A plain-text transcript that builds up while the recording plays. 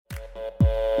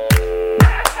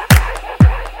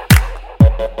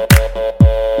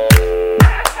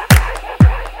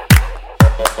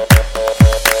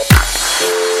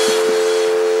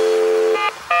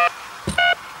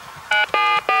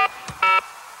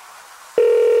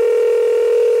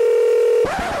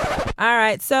All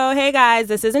right, so hey guys,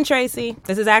 this isn't Tracy.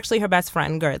 This is actually her best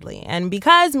friend, Girdley. And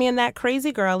because me and that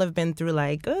crazy girl have been through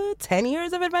 10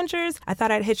 years of adventures, I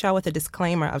thought I'd hit y'all with a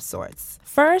disclaimer of sorts.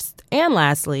 First and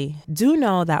lastly, do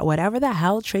know that whatever the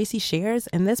hell Tracy shares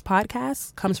in this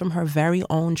podcast comes from her very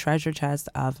own treasure chest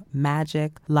of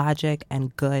magic, logic,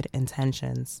 and good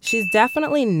intentions. She's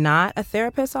definitely not a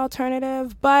therapist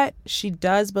alternative, but she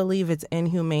does believe it's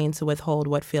inhumane to withhold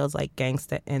what feels like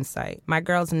gangsta insight. My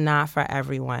girl's not for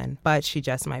everyone, but she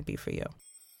just might be for you.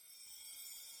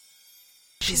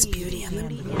 She's beauty and the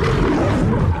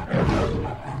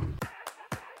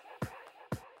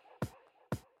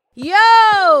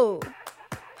Yo!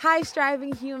 Hi,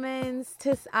 striving humans.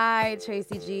 Tis I,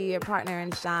 Tracy G, your partner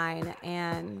in shine.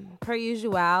 And per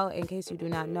usual, in case you do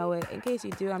not know it, in case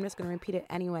you do, I'm just going to repeat it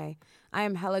anyway. I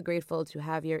am hella grateful to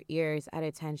have your ears at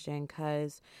attention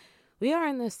because we are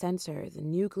in the center, the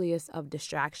nucleus of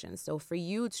distraction. So for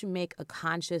you to make a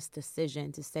conscious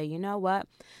decision to say, you know what,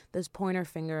 this pointer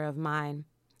finger of mine,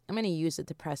 I'm going to use it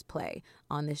to press play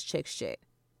on this chick shit.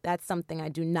 That's something I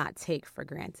do not take for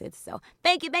granted. So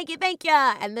thank you.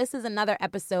 And this is another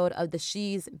episode of the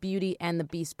She's Beauty and the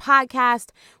Beast podcast,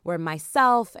 where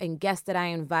myself and guests that I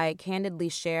invite candidly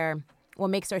share what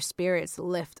makes our spirits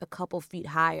lift a couple feet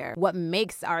higher, what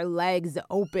makes our legs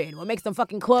open, what makes them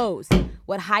fucking close,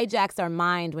 what hijacks our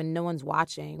mind when no one's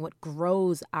watching, what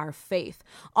grows our faith,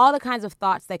 all the kinds of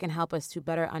thoughts that can help us to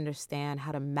better understand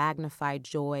how to magnify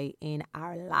joy in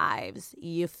our lives.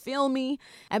 You feel me?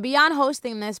 And beyond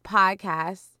hosting this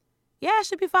podcast, I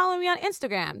should be following me on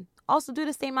Instagram. Also do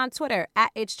the same on Twitter,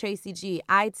 at It's Tracy G,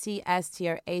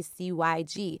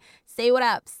 ITSTRACYG. Say what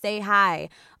up, say hi.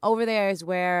 Over there is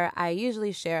where I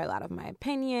usually share a lot of my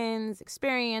opinions,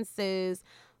 experiences,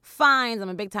 finds. I'm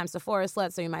a big time Sephora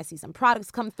slut, so you might see some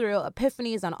products come through,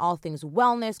 epiphanies on all things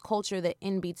wellness, culture, the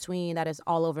in-between. That is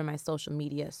all over my social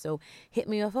media. So hit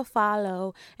me with a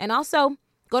follow. And also,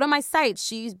 go to my site,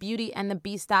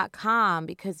 shesbeautyandthebeast.com,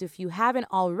 because if you haven't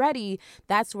already,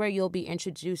 that's where you'll be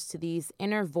introduced to these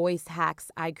inner voice hacks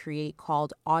I create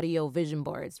called audio vision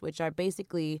boards, which are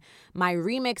basically my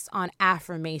remix on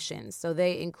affirmations. So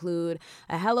they include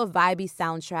a hella vibey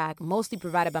soundtrack, mostly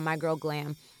provided by my girl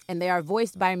Glam, and they are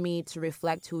voiced by me to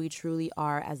reflect who we truly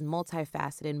are as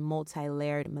multifaceted,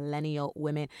 multi-layered millennial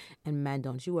women and men.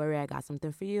 Don't you worry, I got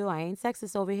something for you. I ain't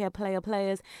sexist over here,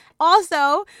 players.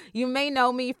 Also, you may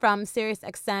know me from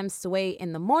SiriusXM's Sway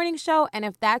in the Morning Show, and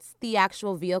if that's the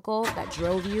actual vehicle that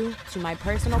drove you to my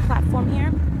personal platform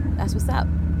here, that's what's up.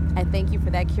 I thank you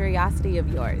for that curiosity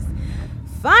of yours.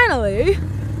 Finally,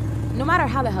 no matter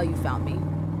how the hell you found me,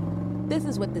 this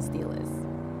is what this deal is.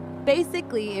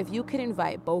 Basically, if you could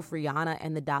invite both Rihanna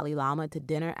and the Dalai Lama to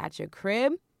dinner at your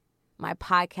crib, my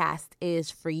podcast is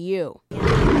for you.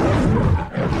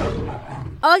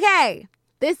 Okay,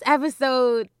 this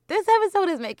episode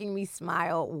is making me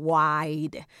smile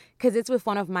wide because it's with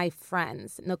one of my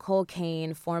friends, Necole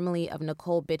Kane, formerly of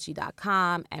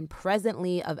NecoleBitchy.com and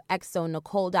presently of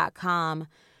ExoNecole.com.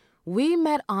 We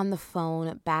met on the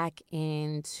phone back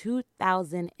in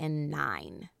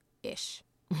 2009-ish.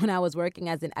 When I was working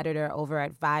as an editor over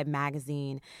at Vibe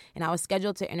magazine, and I was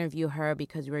scheduled to interview her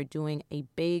because we were doing a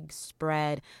big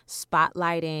spread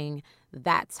spotlighting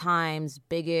that time's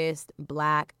biggest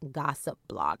Black gossip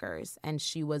bloggers, and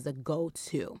she was a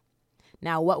go-to.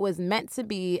 Now, what was meant to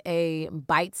be a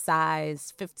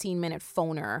bite-sized 15-minute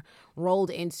phoner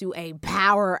rolled into a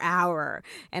power hour,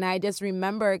 and I just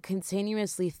remember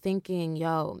continuously thinking,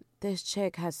 yo, this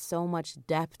chick has so much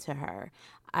depth to her.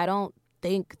 I don't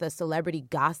think the celebrity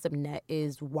gossip net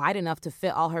is wide enough to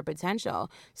fit all her potential.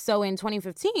 So in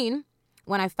 2015,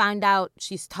 when I found out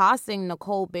she's tossing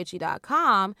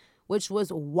NecoleBitchy.com, which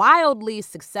was wildly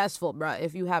successful, bruh,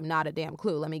 if you have not a damn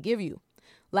clue, let me give you.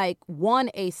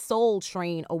 Won a Soul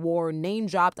Train award, name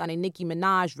dropped on a Nicki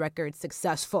Minaj record,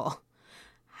 successful.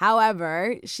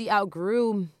 However, she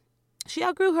outgrew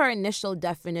her initial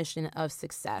definition of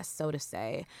success, so to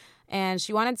say, and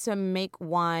she wanted to make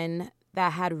one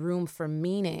that had room for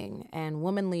meaning and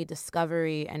womanly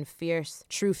discovery and fierce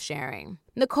truth sharing.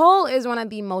 Necole is one of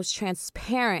the most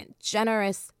transparent,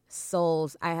 generous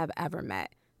souls I have ever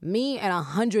met. Me and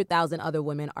 100,000 other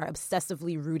women are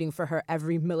obsessively rooting for her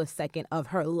every millisecond of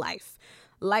her life.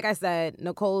 Like I said,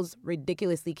 Necole's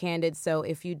ridiculously candid, so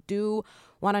if you do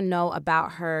want to know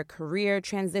about her career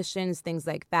transitions, things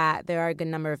like that, there are a good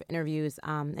number of interviews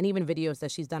and even videos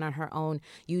that she's done on her own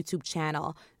YouTube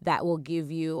channel that will give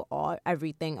you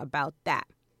everything about that.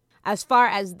 As far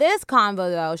as this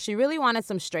convo, though, she really wanted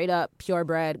some straight-up,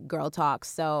 purebred girl talk.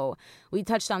 So we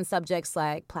touched on subjects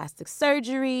like plastic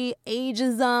surgery,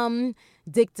 ageism,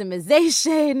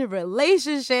 victimization,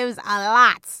 relationships, a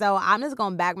lot. So I'm just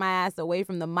going to back my ass away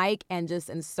from the mic and just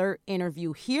insert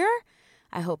interview here.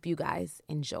 I hope you guys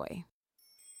enjoy.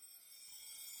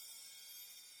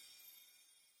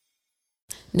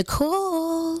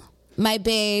 Necole, my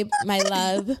babe, my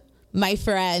love, my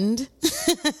friend.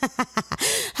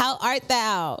 How art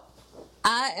thou?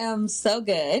 I am so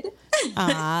good.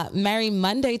 Merry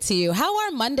Monday to you. How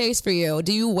are Mondays for you?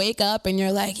 Do you wake up and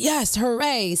you're like, yes,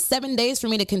 hooray, 7 days for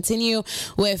me to continue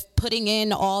with putting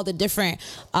in all the different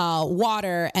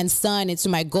water and sun into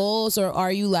my goals? Or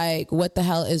are you like, what the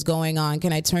hell is going on?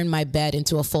 Can I turn my bed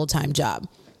into a full-time job?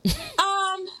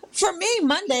 For me,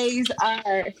 Mondays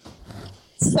are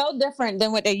so different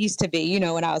than what they used to be,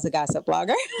 when I was a gossip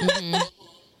blogger. Mm-hmm.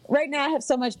 Right now, I have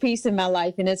so much peace in my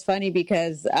life, and it's funny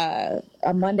because a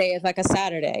Monday is like a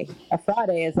Saturday, a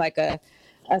Friday is like a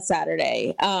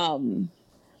Saturday. I'm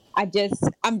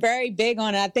very big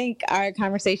on it. I think our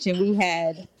conversation we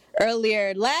had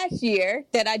earlier last year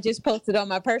that I just posted on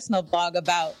my personal blog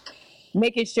about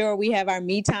making sure we have our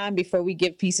me time before we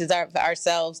give pieces of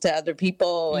ourselves to other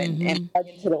people and plug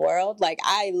into the world. Like,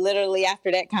 I literally,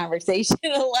 after that conversation,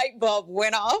 a light bulb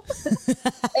went off, and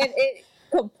it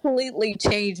completely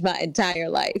changed my entire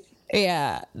life.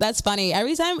 Yeah, that's funny.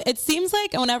 Every time, it seems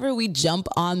like whenever we jump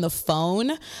on the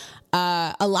phone,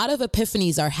 a lot of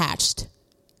epiphanies are hatched.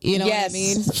 You know what I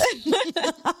mean?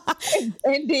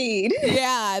 Indeed.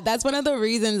 Yeah, that's one of the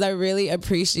reasons I really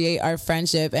appreciate our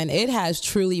friendship, and it has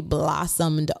truly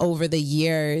blossomed over the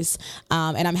years.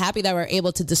 And I'm happy that we're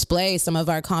able to display some of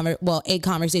our a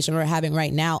conversation we're having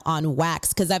right now on wax,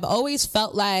 because I've always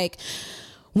felt like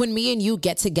when me and you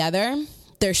get together,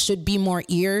 there should be more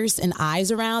ears and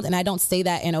eyes around. And I don't say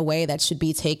that in a way that should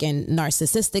be taken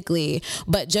narcissistically,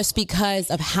 but just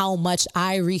because of how much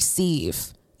I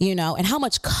receive, and how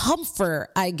much comfort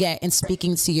I get in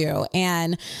speaking to you.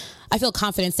 And I feel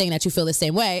confident saying that you feel the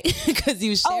same way because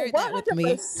you shared that with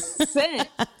me.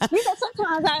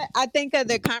 Sometimes I think of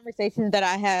the conversations that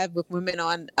I have with women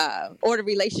or the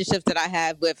relationships that I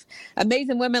have with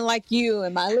amazing women like you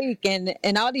and Malik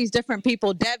and all these different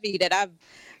people, Debbie, that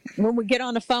when we get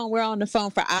on the phone, we're on the phone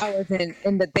for hours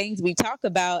and the things we talk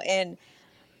about. And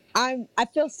I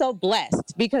feel so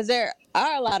blessed because there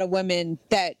are a lot of women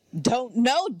that don't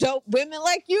know dope women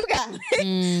like you guys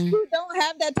who don't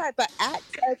have that type of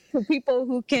access to people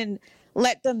who can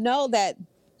let them know that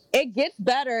it gets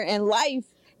better in life.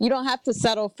 You don't have to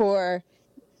settle for,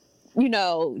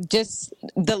 just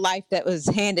the life that was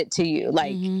handed to you.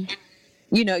 Like,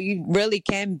 you really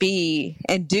can be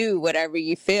and do whatever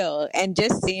you feel. And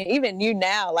just seeing even you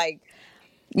now, like,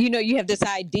 you have this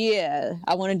idea.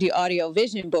 I want to do audio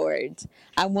vision boards.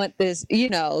 I want this,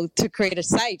 to create a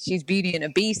site. She's Beauty and a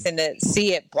Beast, and to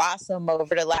see it blossom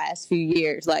over the last few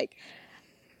years. Like,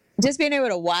 just being able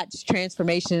to watch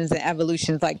transformations and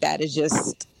evolutions like that is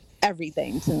just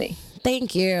everything to me.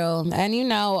 Thank you.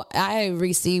 And I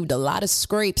received a lot of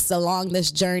scrapes along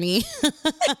this journey,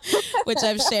 which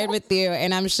I've shared with you.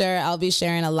 And I'm sure I'll be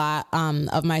sharing a lot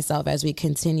of myself as we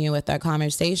continue with our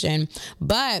conversation.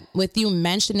 But with you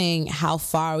mentioning how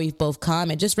far we've both come,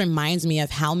 it just reminds me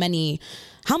of how many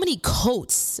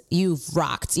coats you've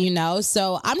rocked,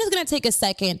 So I'm just going to take a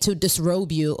second to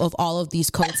disrobe you of all of these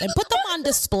coats and put them on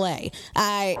display.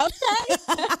 Okay.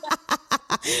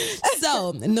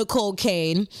 So, Necole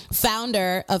Kane,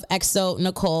 founder of Exo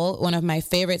Necole, one of my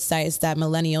favorite sites that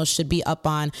millennials should be up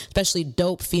on, especially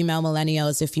dope female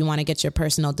millennials if you want to get your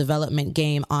personal development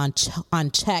game on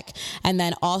check. And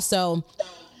then also,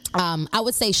 I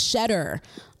would say shedder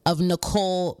of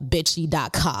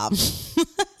NecoleBitchy.com.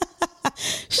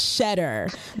 Shedder,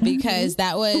 because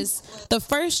that was the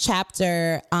first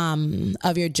chapter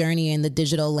of your journey in the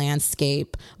digital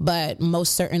landscape, but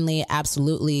most certainly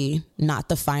absolutely not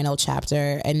the final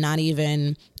chapter and not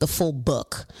even the full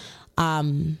book.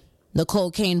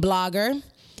 Necole Kane, blogger,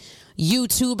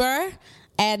 YouTuber,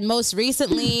 and most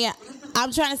recently,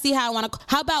 I'm trying to see how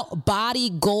about body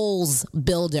goals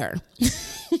builder?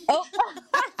 Oh,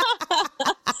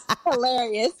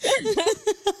 hilarious.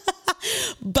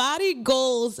 Body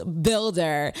goals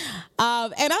builder.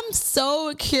 And I'm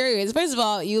so curious. First of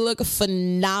all, you look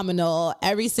phenomenal.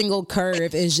 Every single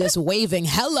curve is just waving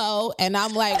hello. And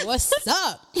I'm like, what's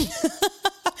up?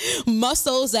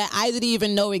 Muscles that I didn't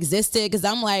even know existed because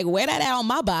I'm like, where that at on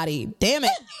my body? Damn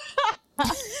it.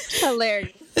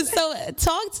 Hilarious. So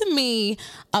talk to me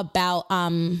about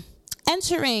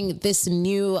entering this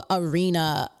new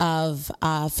arena of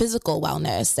physical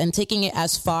wellness and taking it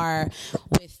as far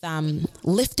with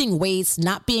lifting weights,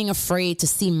 not being afraid to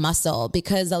see muscle,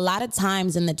 because a lot of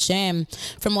times in the gym,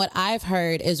 from what I've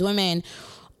heard, is women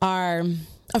are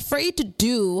afraid to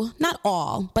do, not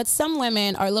all, but some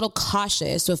women are a little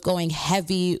cautious with going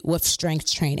heavy with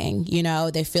strength training. You know,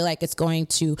 they feel like it's going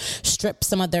to strip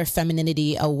some of their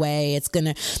femininity away. It's going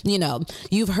to, you know,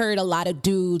 you've heard a lot of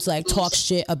dudes like talk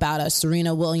shit about a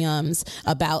Serena Williams,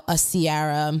 about a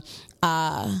Ciara.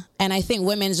 And I think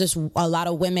a lot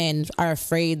of women are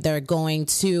afraid they're going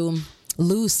to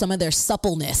lose some of their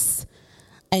suppleness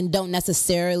and don't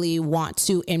necessarily want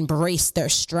to embrace their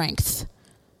strength.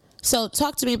 So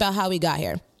talk to me about how we got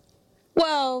here.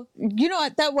 Well, you know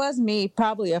what? That was me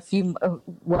probably in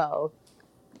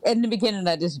the beginning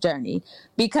of this journey,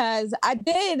 because I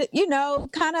did, you know,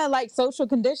 kind of like social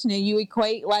conditioning. You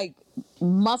equate like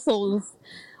muscles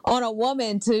on a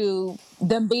woman to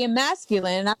them being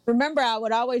masculine. And I remember I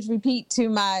would always repeat to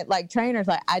my like trainers,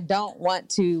 like, I don't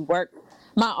want to work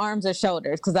my arms or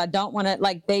shoulders because I don't want to,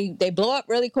 like, they blow up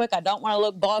really quick. I don't want to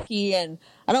look bulky and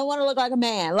I don't want to look like a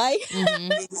man. Like,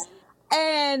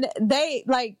 and they,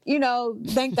 like, you know,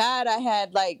 thank God I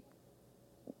had like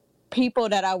people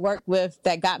that I worked with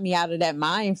that got me out of that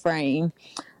mind frame.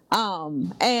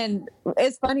 And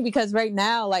it's funny because right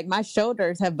now, like, my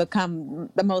shoulders have become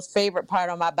the most favorite part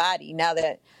of my body now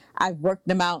that I've worked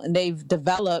them out and they've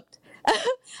developed.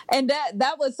 And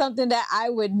that was something that I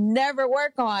would never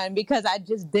work on because I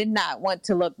just did not want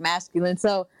to look masculine.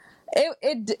 So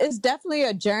it's definitely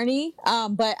a journey.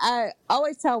 But I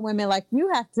always tell women, like,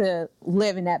 you have to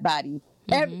live in that body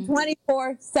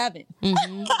 24/7.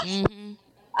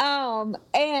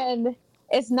 And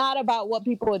it's not about what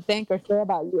people would think or say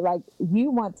about you. Like, you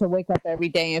want to wake up every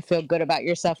day and feel good about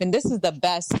yourself. And this is the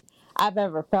best I've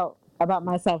ever felt about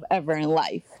myself ever in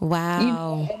life. Wow. You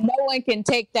know, and no one can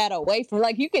take that away from,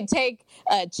 like, you can take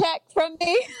a check from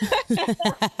me. You can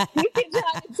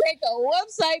try to take a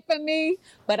website from me,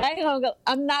 but I'm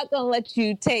not going to let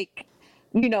you take,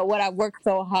 you know, what I worked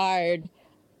so hard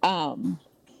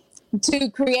to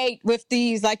create with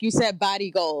these, like you said, body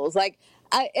goals. Like,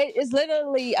 it's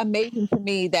literally amazing to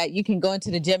me that you can go into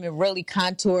the gym and really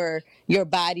contour your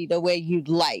body the way you'd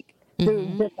like through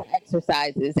different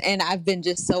exercises. And I've been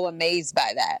just so amazed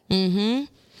by that.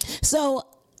 So,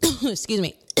 excuse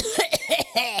me.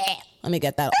 Let me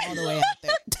get that all the way out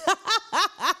there.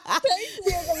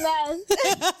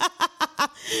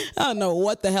 I don't know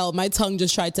what the hell. My tongue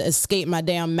just tried to escape my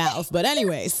damn mouth. But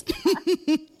anyways.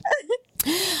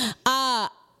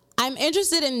 I'm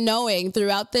interested in knowing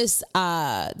throughout this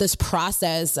this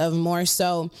process of more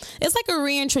so, it's like a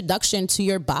reintroduction to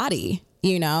your body,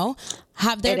 you know?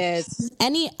 Have there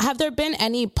been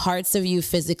any parts of you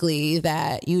physically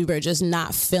that you were just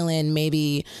not feeling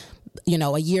maybe, you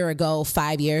know, a year ago,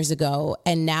 5 years ago,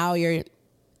 and now you're,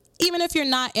 even if you're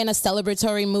not in a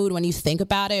celebratory mood when you think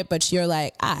about it, but you're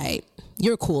like, all right,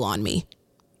 you're cool on me?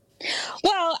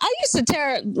 Well, I used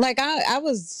to I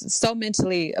was so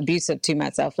mentally abusive to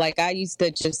myself. Like, I used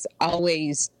to just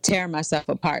always tear myself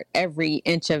apart, every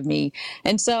inch of me.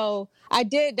 And so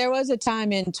there was a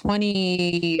time in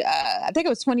I think it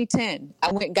was 2010.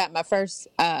 I went and got my first,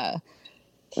 it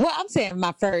was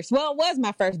my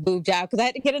first boob job because I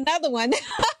had to get another one.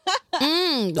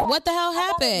 What the hell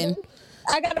happened?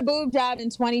 I got a boob job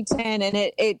in 2010, and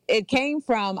it came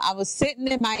from, I was sitting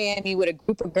in Miami with a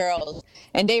group of girls,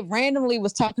 and they randomly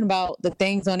was talking about the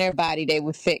things on their body they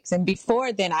would fix. And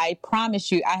before then, I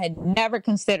promise you, I had never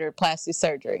considered plastic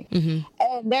surgery. And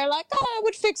they're like, oh, I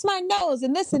would fix my nose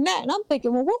and this and that. And I'm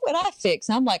thinking, well, what would I fix?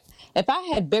 And I'm like, if I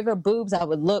had bigger boobs, I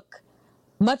would look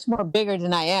much more bigger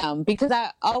than I am, because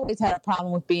I always had a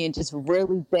problem with being just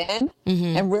really thin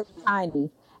and really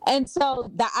tiny. And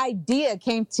so the idea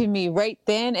came to me right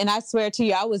then. And I swear to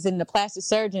you, I was in the plastic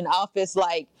surgeon office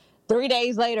like 3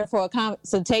 days later for a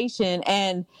consultation.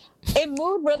 And it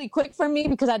moved really quick for me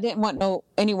because I didn't want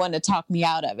anyone to talk me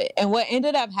out of it. And what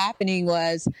ended up happening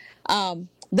was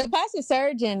the plastic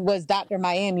surgeon was Dr.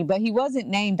 Miami, but he wasn't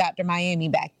named Dr. Miami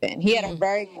back then. He had a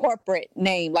very corporate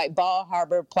name, like Ball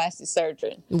Harbor Plastic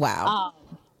Surgeon. Wow.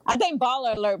 I think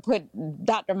Baller Alert put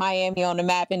Dr. Miami on the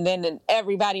map, and then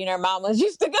everybody and their mamas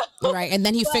used to go. Right, and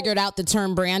then he figured out the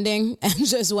term branding and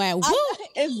just went, woo!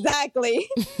 Exactly.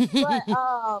 But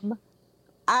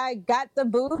I got the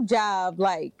boob job,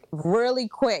 like, really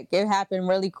quick. It happened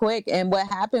really quick. And what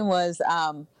happened was,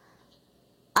 I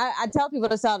tell people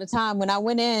this all the time. When I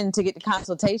went in to get the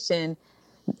consultation,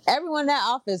 everyone in that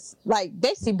office, like,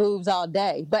 they see boobs all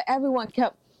day, but everyone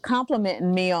kept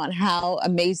complimenting me on how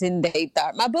amazing they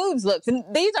thought my boobs looked, and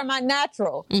these are my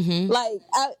natural. But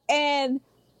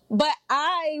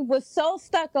I was so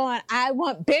stuck on, I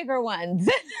want bigger ones.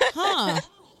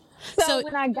 So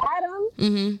when I got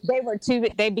them, they were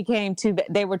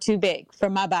too big for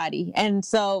my body. And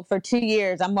so for 2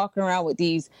 years, I'm walking around with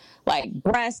these like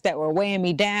breasts that were weighing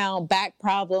me down, back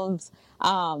problems.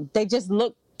 They just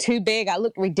looked too big. I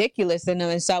looked ridiculous in them.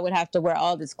 And so I would have to wear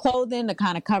all this clothing to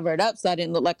kind of cover it up so I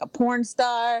didn't look like a porn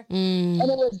star. And it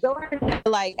was during,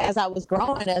 like, as I was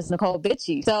growing as Necole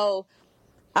Bitchy. So,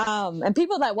 and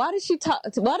people are like, why does she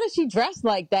dress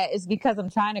like that? It's because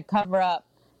I'm trying to cover up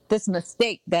this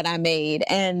mistake that I made.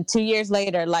 And 2 years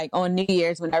later, like on New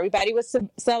Year's, when everybody was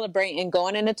celebrating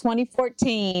going into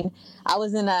 2014, I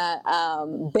was in a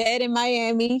bed in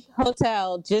Miami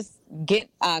hotel, just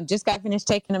got finished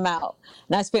taking them out.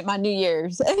 And I spent my New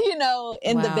Year's,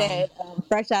 in the bed,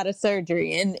 fresh out of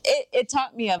surgery. And it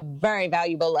taught me a very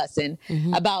valuable lesson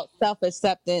about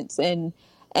self-acceptance and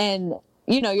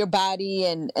your body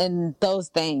and those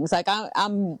things. Like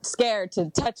I'm scared to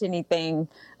touch anything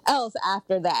else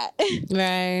after that.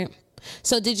 Right.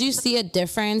 So did you see a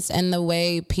difference in the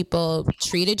way people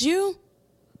treated you?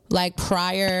 Like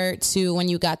prior to when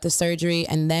you got the surgery,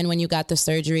 and then when you got the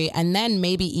surgery, and then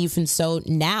maybe even so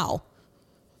now?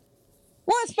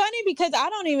 Well, it's funny because I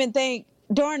don't even think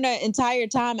during the entire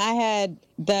time I had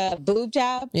the boob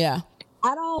job, I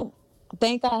don't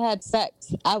think I had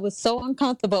sex. I was so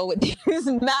uncomfortable with these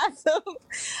massive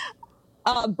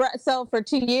so for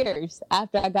 2 years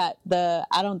after I got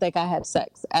I don't think I had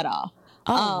sex at all.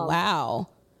 Oh, wow.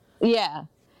 Yeah.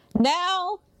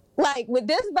 Now, like with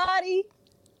this body,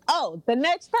 the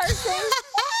next person.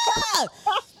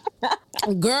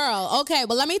 Girl, okay,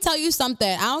 but let me tell you something.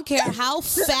 I don't care how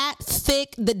fat,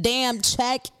 thick the damn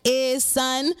check is,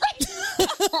 son.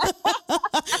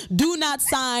 Do not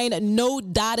sign no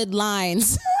dotted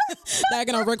lines that are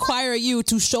going to require you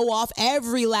to show off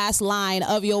every last line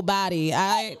of your body. All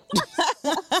right?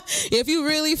 If you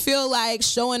really feel like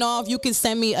showing off, you can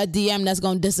send me a DM that's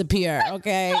going to disappear,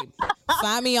 okay?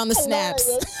 Find me on the snaps.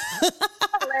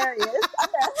 Hilarious.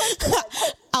 Okay.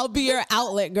 I'll be your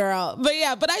outlet, girl.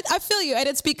 But I feel you. And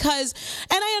it's because,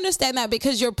 and I understand that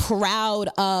because you're proud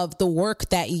of the work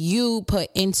that you put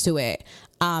into it.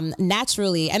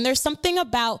 Naturally. And there's something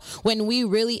about when we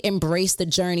really embrace the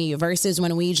journey versus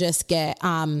when we just get,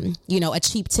 a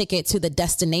cheap ticket to the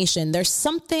destination. There's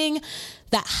something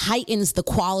that heightens the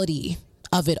quality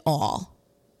of it all.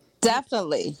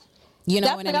 Definitely. You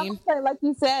know what I mean? Like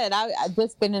you said, I've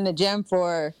just been in the gym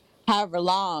for however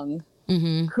long,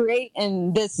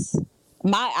 creating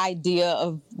my idea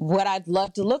of what I'd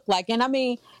love to look like. And I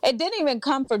mean, it didn't even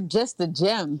come from just the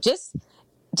gym, just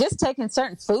taking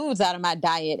certain foods out of my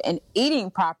diet and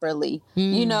eating properly,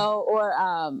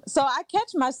 so I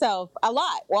catch myself a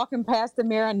lot walking past the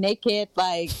mirror naked,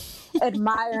 like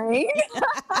admiring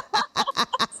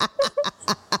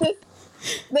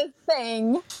this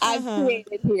thing I've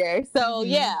created here. So,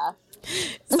 yeah.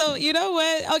 So, you know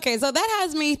what? Okay, so that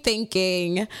has me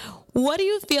thinking, what do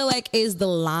you feel like is the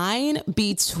line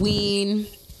between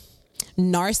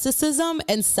narcissism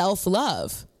and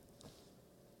self-love?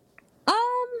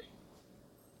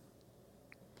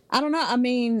 I don't know. I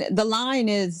mean, the line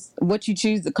is what you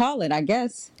choose to call it, I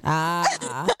guess.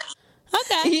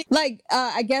 Okay. Like,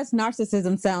 I guess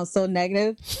narcissism sounds so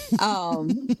negative.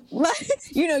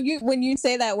 When you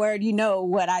say that word, you know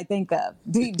what I think of.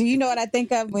 Do you know what I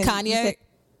think of? When Kanye?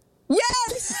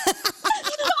 Yes!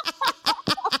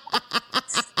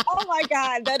 Oh my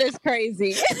God, that is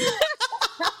crazy.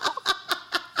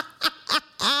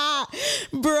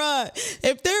 Bruh,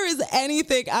 if there is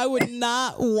anything I would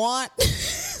not want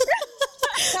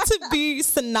to be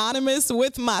synonymous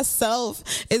with myself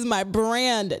is my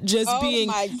brand just being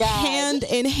hand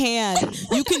in hand.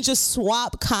 You can just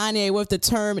swap Kanye with the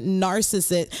term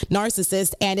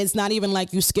narcissist, and it's not even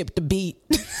like you skipped a beat.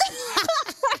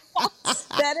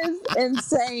 That is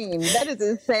insane. That is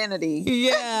insanity.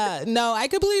 Yeah, no, I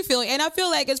completely feel it. And I feel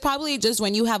like it's probably just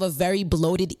when you have a very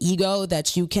bloated ego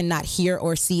that you cannot hear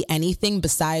or see anything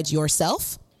besides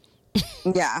yourself.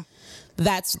 Yeah.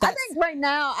 That's I think right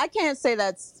now I can't say I'm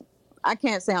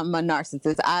a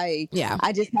narcissist. I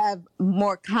just have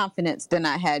more confidence than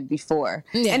I had before.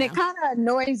 Yeah. And it kind of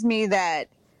annoys me that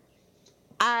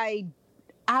I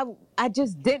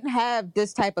just didn't have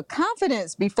this type of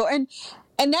confidence before. And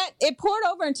that it poured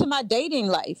over into my dating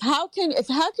life. How can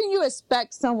you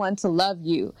expect someone to love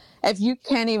you if you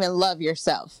can't even love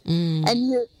yourself?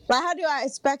 And how do I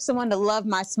expect someone to love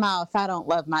my smile if I don't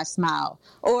love my smile?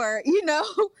 Or,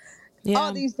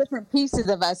 all these different pieces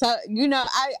of us. I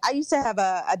used to have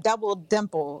a double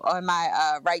dimple on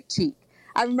my right cheek.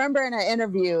 I remember in an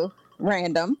interview,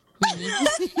 random,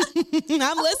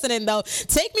 I'm listening, though.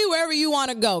 Take me wherever you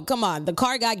want to go. Come on. The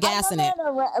car got gas in it.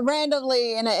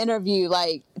 Randomly in an interview,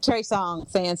 like Trey Songz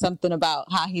saying something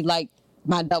about how he liked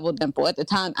my double dimple. At the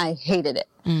time, I hated it.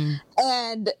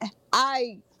 And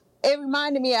it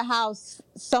reminded me of how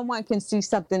someone can see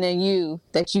something in you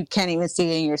that you can't even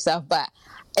see in yourself. But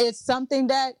it's something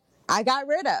that I got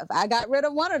rid of. I got rid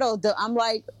of one of those. I'm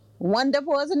like, one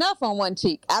dimple is enough on one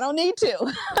cheek. I don't need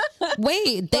two.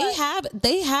 Wait, they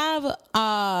have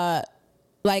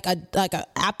like a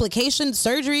application,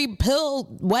 surgery, pill,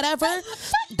 whatever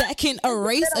that can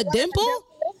erase a dimple?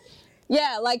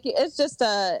 Yeah, like it's just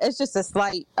a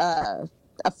slight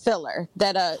a filler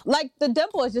that like the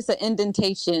dimple is just an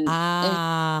indentation.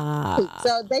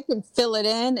 So they can fill it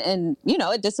in and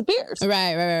it disappears.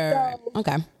 Right.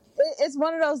 Okay. It's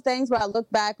one of those things where I look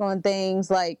back on things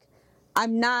like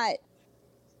I'm not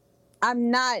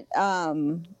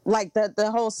like the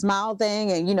whole smile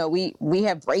thing, and we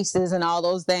have braces and all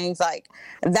those things. Like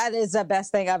that is the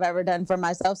best thing I've ever done for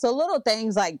myself. So little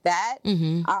things like that,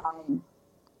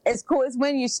 it's cool. It's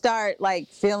when you start like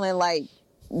feeling like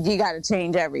you got to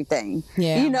change everything.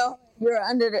 Yeah. You're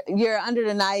under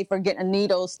the knife or getting a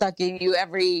needle stuck in you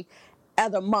every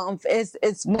other month.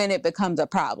 It's when it becomes a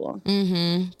problem.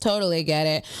 Totally get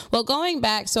it. Well, going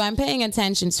back, so I'm paying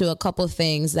attention to a couple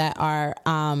things that are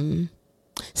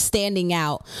standing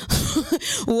out.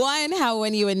 One, how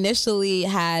when you initially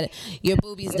had your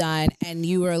boobies done and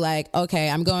you were like, okay,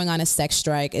 I'm going on a sex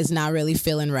strike, is not really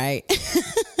feeling right.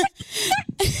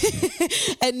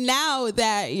 And now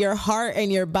that your heart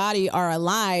and your body are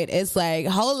aligned, it's like,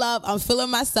 hold up, I'm feeling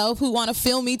myself. Who want to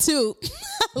feel me too?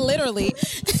 Literally.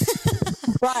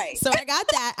 Right. So I got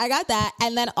that.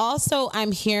 And then also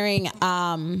I'm hearing,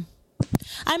 I'm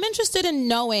interested in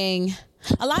knowing,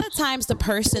 a lot of times the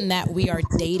person that we are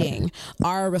dating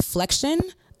are a reflection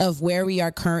of where we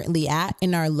are currently at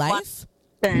in our life.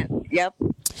 100%. Yep.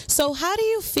 So how do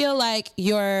you feel like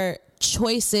your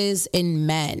choices in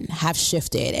men have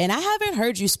shifted? And I haven't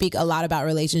heard you speak a lot about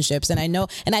relationships, and I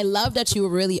love that you were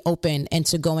really open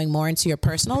into going more into your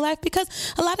personal life, because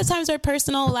a lot of times our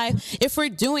personal life, if we're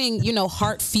doing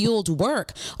heart-fueled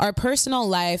work, our personal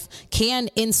life can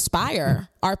inspire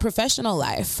our professional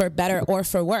life for better or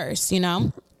for worse.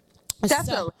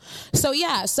 Definitely.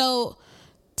 So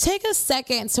take a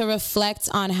second to reflect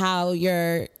on how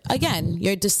your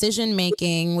decision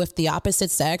making with the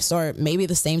opposite sex, or maybe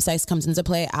the same sex, comes into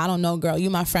play. I don't know, girl, you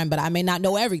my friend, but I may not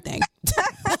know everything.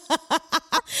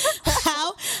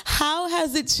 How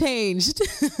has it changed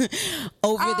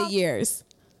over the years?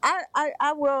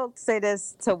 I will say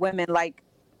this to women, like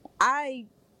I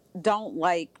don't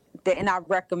like that, and I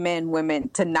recommend women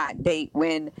to not date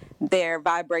when they're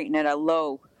vibrating at a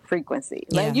low frequency.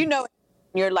 Like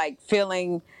you're like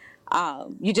feeling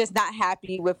you're just not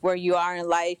happy with where you are in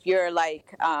life. You're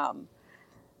like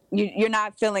you're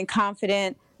not feeling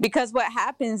confident, because what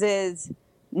happens is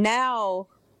now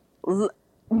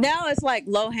it's like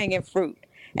low-hanging fruit,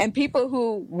 and people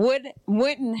who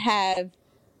wouldn't have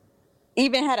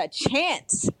even had a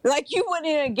chance, like you wouldn't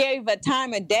even give a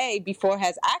time of day before,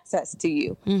 has access to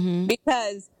you,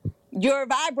 because you're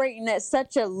vibrating at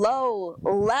such a low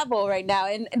level right now.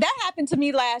 And that happened to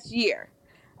me last year.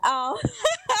 I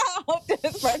hope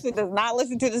this person does not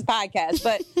listen to this podcast,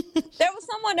 but there was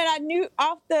someone that I knew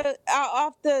off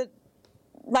the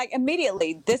like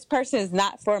immediately, this person is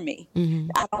not for me.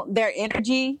 Their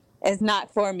energy is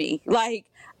not for me. Like,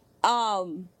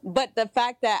 but the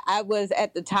fact that I was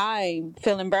at the time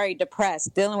feeling very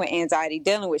depressed, dealing with anxiety,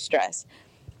 dealing with stress,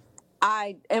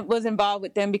 I was involved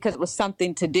with them because it was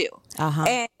something to do.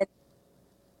 And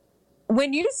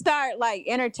when you start like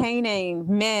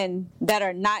entertaining men that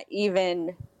are not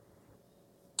even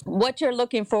what you're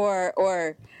looking for,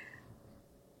 or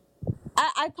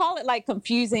I call it like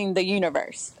confusing the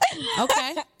universe.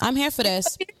 Okay, I'm here for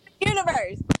this.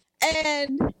 Universe.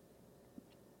 And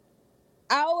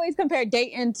I always compare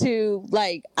dating to,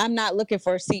 like, I'm not looking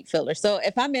for a seat filler. So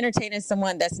if I'm entertaining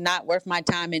someone that's not worth my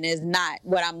time and is not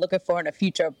what I'm looking for in a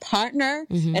future partner,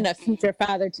 and a future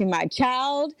father to my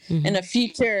child, and a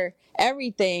future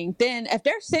everything, then if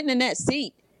they're sitting in that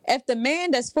seat, if the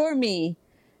man that's for me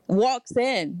walks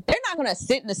in, they're not going to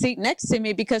sit in the seat next to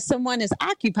me because someone is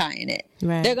occupying it.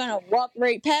 Right. They're going to walk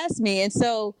right past me. And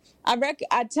so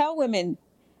I tell women,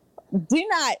 do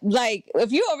not, like,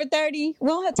 if you're over 30, we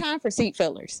don't have time for seat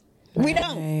fillers. Right. We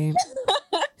don't.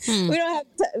 We don't have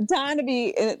time to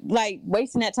be like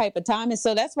wasting that type of time. And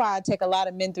so that's why I take a lot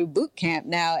of men through boot camp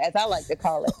now, as I like to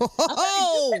call it.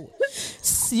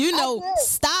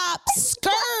 Stop,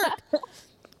 skirt.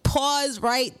 pause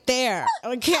right there,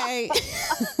 okay?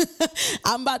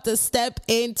 I'm about to step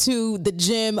into the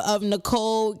gym of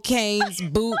Necole Kane's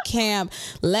boot camp.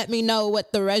 Let me know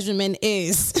what the regimen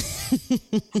is.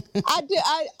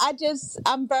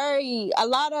 I'm very, a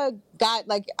lot of guys,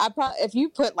 like, if you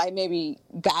put like maybe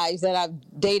guys that I've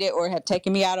dated or have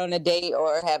taken me out on a date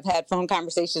or have had phone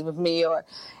conversations with me or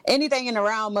anything in the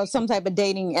realm of some type of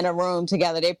dating in a room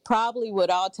together, they probably would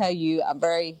all tell you I'm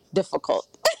very difficult.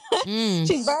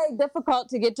 She's very difficult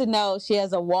to get to know. She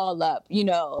has a wall up,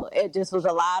 it just was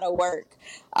a lot of work.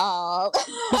 And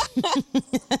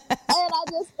I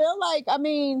just feel like,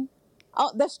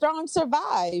 the strong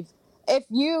survive. If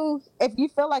you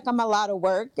feel like I'm a lot of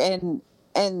work and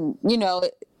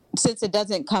since it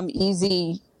doesn't come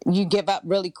easy, you give up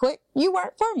really quick, you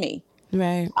weren't for me.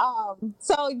 Right.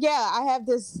 So yeah, I have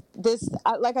this,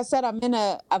 like I said, I'm in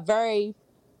a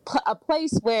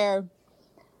place where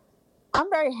I'm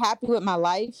very happy with my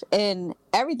life, and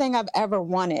everything I've ever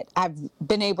wanted, I've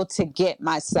been able to get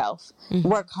myself,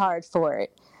 work hard for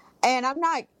it. And I'm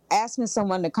not asking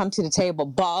someone to come to the table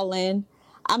bawling.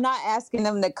 I'm not asking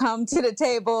them to come to the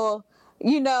table,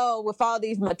 with all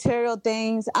these material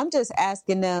things. I'm just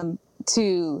asking them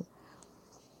to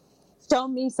show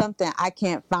me something I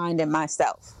can't find in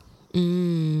myself.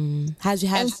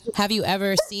 Have you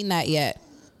ever seen that yet?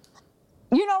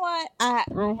 You know what?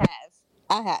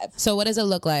 I have. So what does it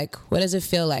look like? What does it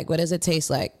feel like? What does it taste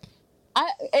like?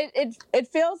 It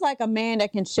feels like a man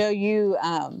that can show you,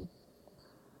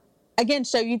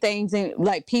 show you things and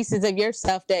like pieces of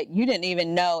yourself that you didn't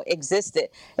even know existed.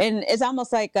 And it's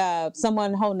almost like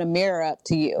someone holding a mirror up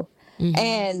to you. Mm-hmm.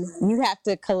 And you have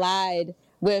to collide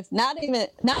with not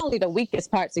only the weakest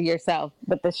parts of yourself,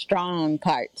 but the strong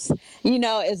parts,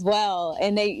 as well.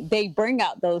 And they bring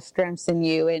out those strengths in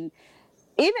you. And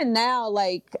even now,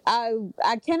 like,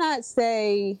 I cannot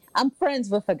say I'm friends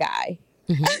with a guy.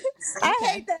 Mm-hmm. I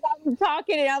hate that I'm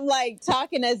talking and I'm like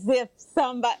talking as if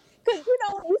somebody, because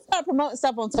when you start promoting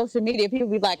stuff on social media, people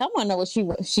be like, I want to know what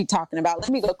she talking about.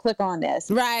 Let me go click on this.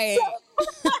 Right.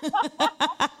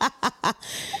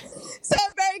 So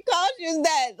I'm very cautious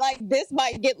that like this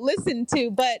might get listened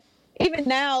to. But even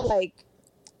now, like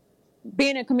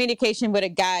being in communication with a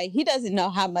guy, he doesn't know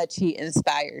how much he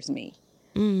inspires me.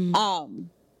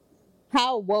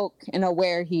 How woke and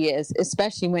aware he is,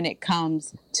 especially when it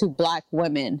comes to Black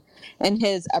women, and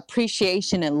his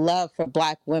appreciation and love for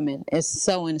Black women is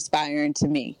so inspiring to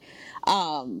me.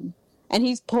 And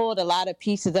he's pulled a lot of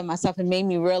pieces of myself and made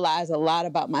me realize a lot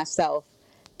about myself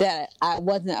that I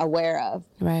wasn't aware of.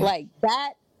 Right. Like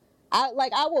that, I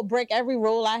will break every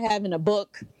rule I have in a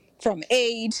book, from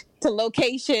age to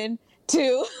location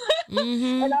to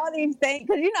and all these things.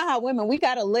 Because you know how women, we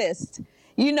got a list.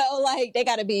 Like they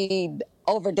got to be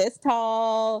over this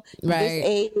tall, right, this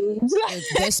age,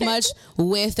 this much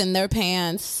width in their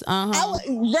pants. I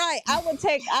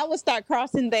would start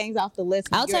crossing things off the list.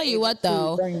 I'll tell you what,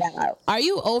 though. Are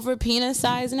you over penis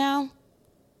size now?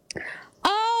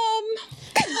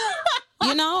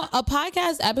 A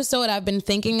podcast episode I've been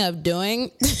thinking of doing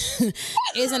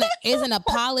is an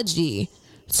apology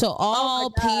to all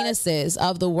penises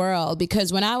of the world,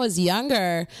 because when I was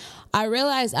younger, I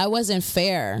realized I wasn't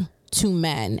fair to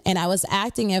men, and I was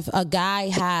acting if a guy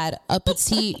had a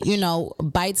petite,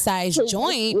 bite-sized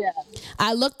joint. Yeah.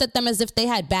 I looked at them as if they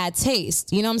had bad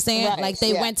taste. You know what I'm saying? Right, like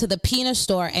they went to the penis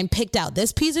store and picked out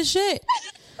this piece of shit.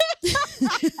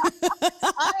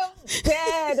 I am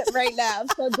dead right now. I'm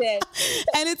so dead.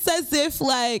 And it's as if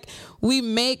like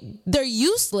they're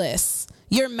useless.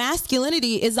 Your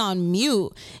masculinity is on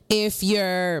mute if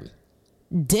your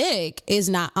dick is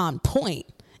not on point.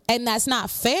 And that's not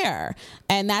fair.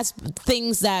 And that's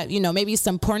things that, maybe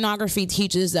some pornography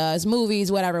teaches us,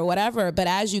 movies, whatever. But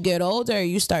as you get older,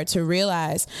 you start to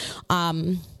realize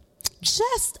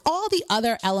just all the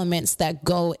other elements that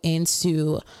go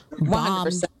into bomb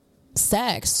 100%.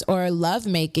 Sex or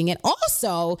lovemaking. And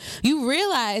also you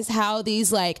realize how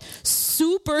these like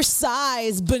super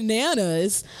sized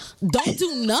bananas don't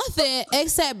do nothing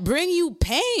except bring you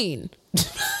pain.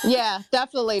 Yeah,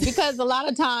 definitely. Because a lot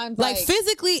of times, like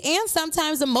physically and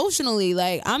sometimes emotionally,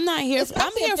 like I'm here.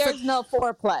 There's no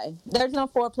foreplay. There's no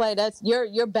foreplay. That's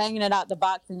you're banging it out the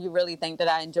box, and you really think that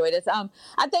I enjoy this.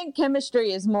 I think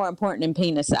chemistry is more important than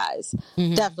penis size,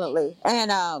 definitely. And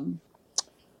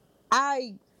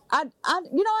I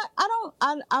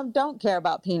don't care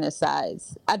about penis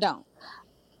size. I don't.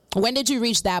 When did you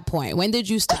reach that point? When did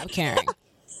you stop caring?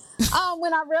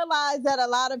 When I realized that a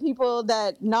lot of people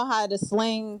that know how to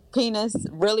sling penis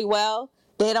really well,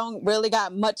 they don't really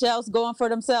got much else going for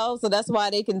themselves. So that's why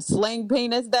they can sling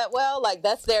penis that well. Like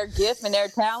that's their gift and their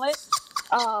talent.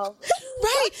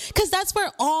 Right, because that's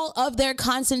where all of their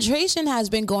concentration has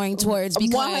been going towards.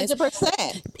 Because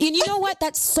 100%. And you know what?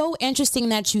 That's so interesting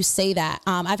that you say that.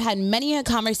 I've had many a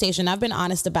conversation. I've been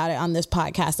honest about it on this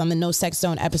podcast, on the No Sex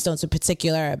Zone episodes in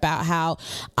particular, about how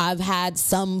I've had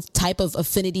some type of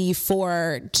affinity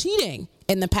for cheating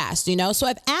in the past, you know? So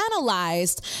I've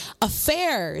analyzed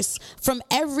affairs from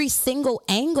every single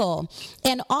angle.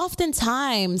 And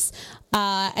oftentimes,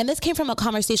 and this came from a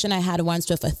conversation I had once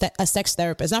with a sex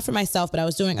therapist, not for myself, but I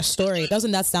was doing a story.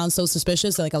 Doesn't that sound so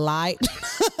suspicious? Like a lie?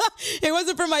 It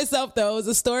wasn't for myself, though. It was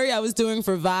a story I was doing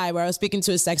for Vibe, where I was speaking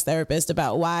to a sex therapist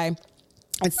about why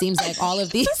it seems like all of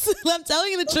these, I'm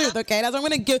telling you the truth, okay? That's why I'm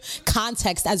going to give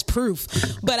context as proof.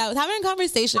 But I was having a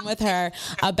conversation with her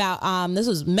about, this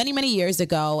was many, many years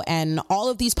ago, and all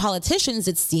of these politicians,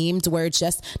 it seemed, were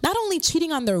just not only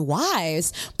cheating on their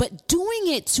wives, but doing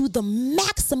it to the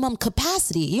maximum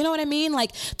capacity. You know what I mean?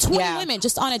 Like 20 women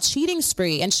just on a cheating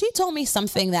spree. And she told me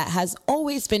something that has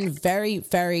always been very,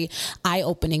 very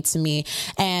eye-opening to me.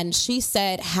 And she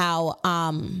said how,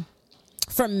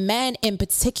 for men in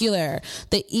particular,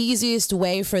 the easiest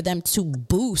way for them to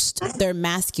boost their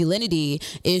masculinity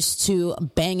is to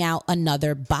bang out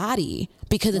another body,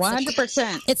 because it's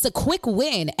 100%. It's a quick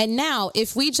win. And now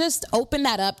if we just open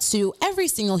that up to every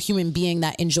single human being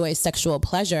that enjoys sexual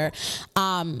pleasure,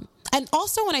 and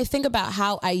also when I think about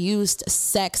how I used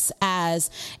sex as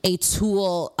a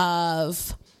tool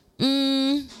of,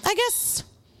 I guess,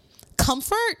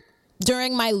 comfort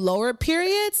during my lower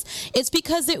periods, it's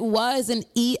because it was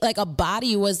like a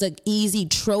body was an easy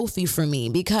trophy for me.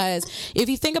 Because if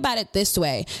you think about it this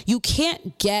way, you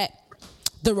can't get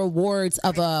the rewards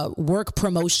of a work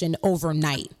promotion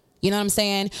overnight. You know what I'm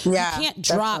saying? Yeah, you can't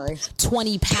drop definitely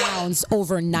 20 pounds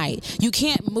overnight. You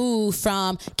can't move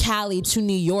from Cali to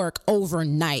New York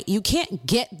overnight. You can't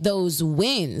get those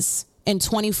wins in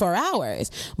 24 hours.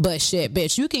 But shit,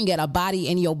 bitch, you can get a body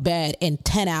in your bed in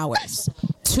 10 hours.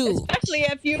 Too. Especially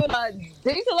if you look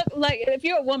like, if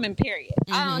you're a woman, period.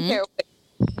 I don't care.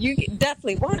 You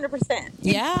definitely 100%.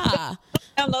 Yeah.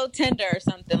 Download Tinder or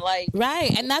something like.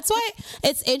 Right. And that's why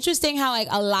it's interesting how like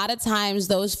a lot of times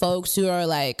those folks who are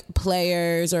like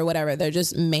players or whatever, their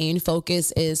just main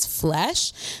focus is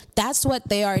flesh. That's what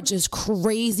they are just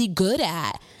crazy good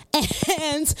at.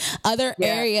 And other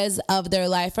areas of their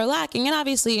life are lacking. And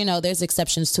obviously, you know, there's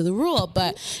exceptions to the rule.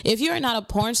 But if you're not a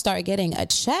porn star getting a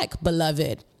check,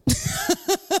 beloved,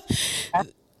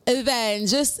 then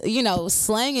just, you know,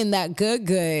 slanging that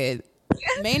good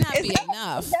may not be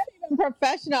enough. Is that even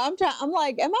professional? I'm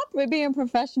like, am I being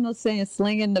professional saying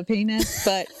slinging the penis?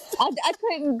 But I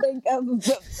couldn't think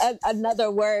of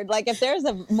another word. Like, if there's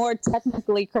a more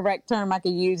technically correct term I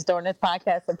could use during this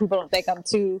podcast so people don't think I'm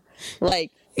too,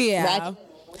 like, yeah.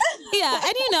 Yeah,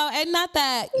 and you know, and not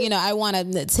that, you know, I want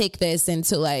to take this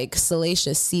into like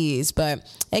salacious seas, but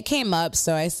it came up,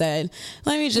 so I said,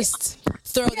 let me just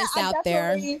throw this out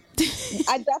there.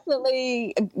 I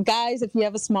definitely, guys, if you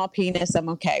have a small penis, I'm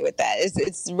okay with that.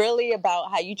 It's really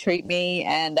about how you treat me,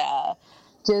 and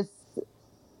just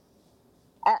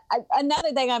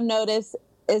another thing I've noticed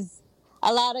is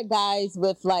a lot of guys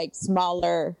with like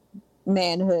smaller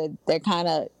manhood, they're kind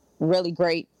of really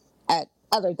great at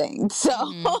other things. So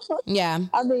yeah,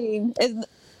 I mean,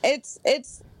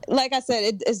 it's like I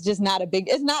said, it's just not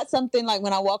it's not something like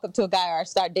when I walk up to a guy or I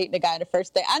start dating a guy the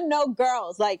first day. I know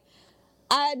girls, like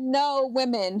I know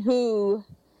women who,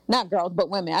 not girls, but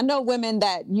women. I know women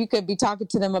that you could be talking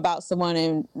to them about someone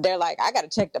and they're like, I got to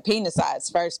check the penis size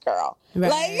first, girl.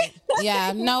 Right. Like,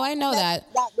 yeah, no, I know that.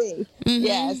 Not me.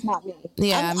 Yeah, it's not me.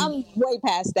 Yeah. I'm way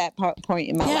past that point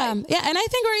in my life. Yeah, and I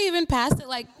think we're even past it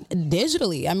like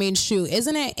digitally. I mean, shoot,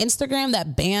 isn't it Instagram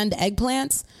that banned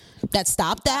eggplants? That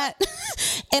stopped that?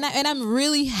 and I'm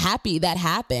really happy that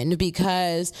happened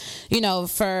because, you know,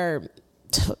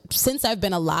 since I've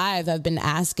been alive, I've been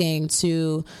asking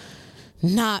to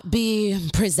not be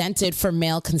presented for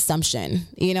male consumption.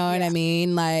 You know what I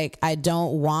mean? Like, I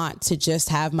don't want to just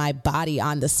have my body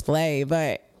on display,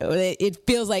 but it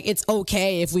feels like it's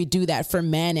okay if we do that for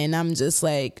men. And I'm just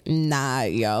like, nah,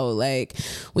 yo, like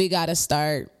we got to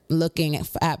start looking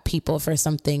at people for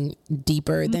something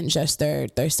deeper than just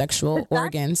their sexual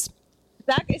organs.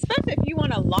 Exactly. Especially if you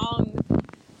want a long,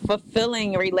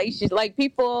 fulfilling relationship. Like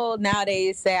people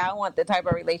nowadays say, I want the type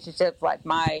of relationships like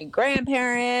my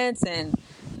grandparents and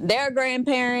their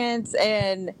grandparents.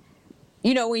 And,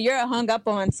 you know, when you're hung up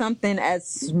on something as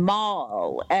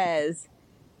small as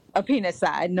a penis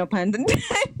size, no pun intended.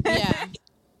 Yeah.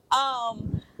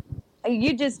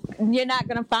 you're not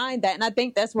going to find that. And I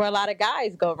think that's where a lot of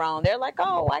guys go wrong. They're like,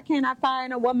 oh, why can't I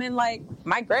find a woman like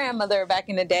my grandmother back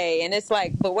in the day? And it's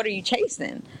like, but what are you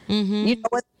chasing?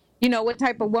 What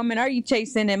type of woman are you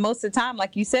chasing? And most of the time,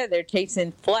 like you said, they're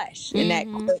chasing flesh in that.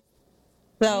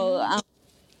 So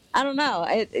I don't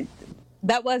know.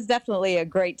 That was definitely a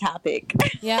great topic.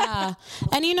 Yeah.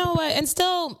 And you know what? And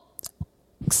still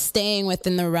staying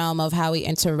within the realm of how we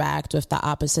interact with the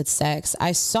opposite sex,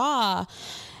 I saw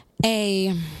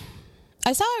a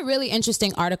really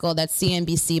interesting article that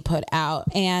CNBC put out.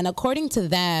 And according to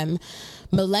them,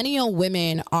 millennial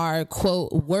women are,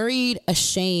 quote, worried,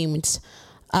 ashamed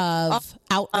of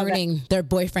out-earning their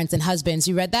boyfriends and husbands.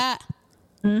 You read that?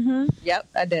 Yep,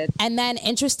 I did. And then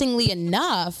interestingly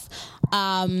enough,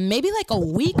 maybe like a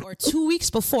week or 2 weeks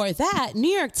before that,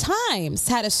 New York Times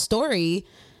had a story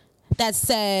that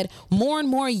said more and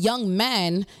more young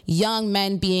men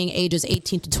being ages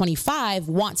 18 to 25,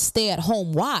 want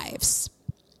stay-at-home wives.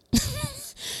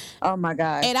 Oh my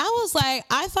God. And I was like,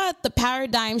 I thought the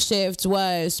paradigm shift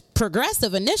was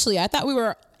progressive initially. I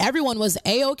thought everyone was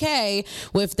A-okay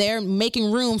with their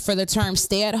making room for the term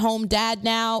stay-at-home dad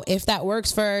now, if that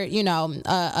works for,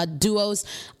 a duo's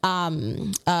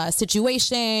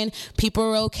situation. People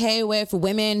are okay with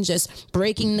women just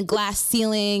breaking the glass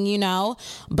ceiling,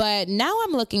 But now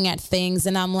I'm looking at things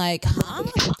and I'm like,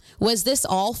 was this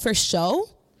all for show?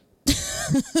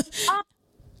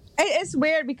 It's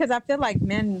weird because I feel like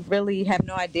men really have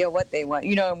no idea what they want.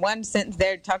 In one sentence,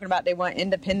 they're talking about they want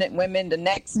independent women. The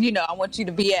next, I want you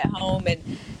to be at home. And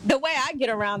the way I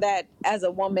get around that as a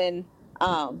woman,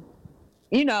 I'm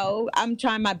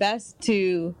trying my best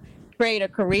to create a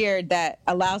career that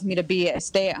allows me to be a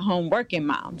stay-at-home working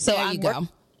mom. So I'm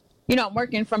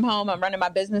working from home. I'm running my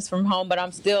business from home, but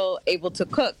I'm still able to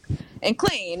cook and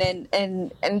clean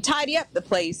and tidy up the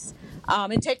place.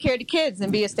 And take care of the kids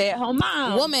and be a stay-at-home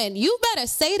mom. Woman, you better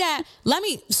say that. Let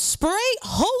me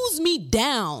hose me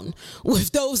down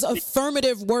with those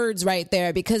affirmative words right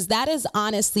there, because that is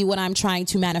honestly what I'm trying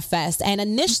to manifest. And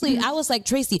initially, I was like,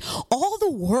 Tracy, all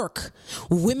the work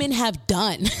women have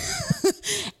done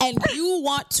and you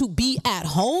want to be at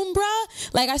home,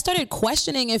 bruh? Like, I started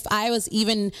questioning if I was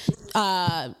even,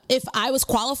 if I was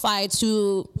qualified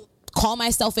to call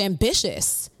myself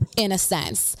ambitious in a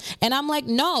sense. And I'm like,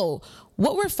 no,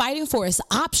 what we're fighting for is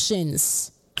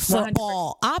options for 100%.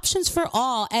 All. Options for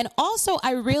all. And also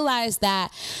I realized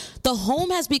that the home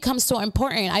has become so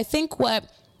important. I think what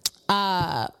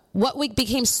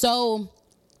became so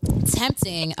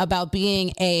tempting about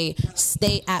being a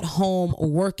stay-at-home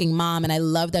working mom, and I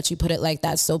love that you put it like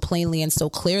that so plainly and so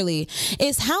clearly,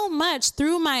 is how much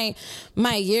through my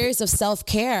years of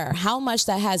self-care, how much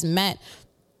that has meant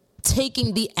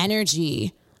taking the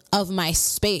energy of my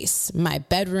space, my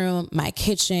bedroom, my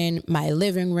kitchen, my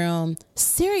living room,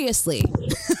 seriously.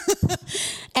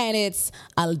 And it's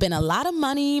been a lot of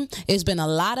money. It's been a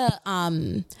lot of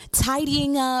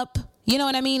tidying up. You know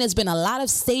what I mean? It's been a lot of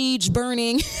sage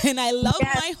burning, and I love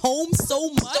my home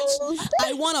so much.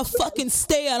 I want to fucking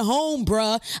stay at home,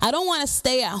 bruh. I don't want to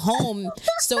stay at home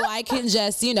so I can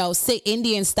just, sit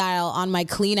Indian style on my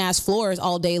clean ass floors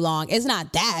all day long. It's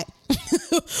not that.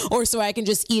 Or so I can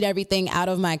just eat everything out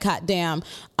of my goddamn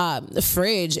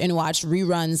fridge and watch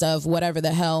reruns of whatever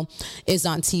the hell is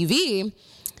on TV.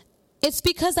 It's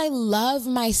because I love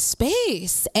my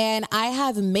space, and I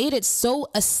have made it so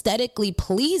aesthetically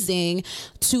pleasing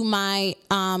to my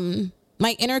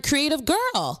my inner creative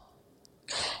girl.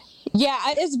 Yeah,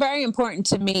 it's very important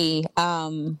to me.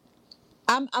 I'm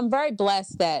very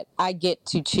blessed that I get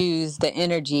to choose the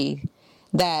energy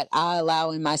that I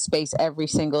allow in my space every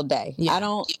single day. Yeah. I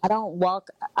don't walk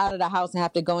out of the house and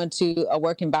have to go into a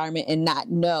work environment and not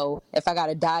know if I got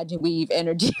to dodge and weave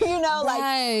energy.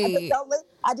 Right.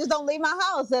 I just don't leave my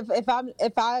house.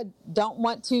 If I don't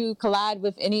want to collide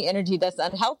with any energy that's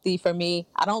unhealthy for me,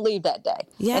 I don't leave that day.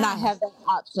 Yeah. And I have that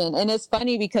option. And it's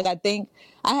funny because I think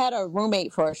I had a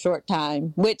roommate for a short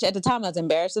time, which at the time I was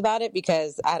embarrassed about it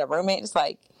because I had a roommate. It's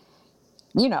like,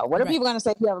 what are people going to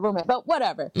say if you have a roommate? But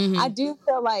whatever. Mm-hmm. I do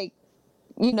feel like,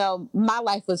 my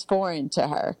life was foreign to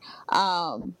her.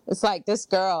 It's like this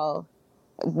girl,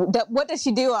 what does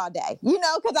she do all day?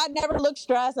 Because I never look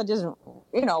stressed. I just,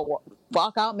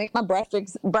 walk out, make my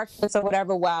breakfast or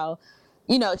whatever while,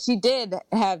 she did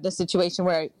have the situation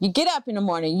where you get up in the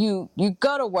morning, you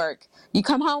go to work, you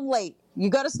come home late, you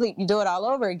go to sleep, you do it all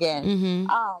over again.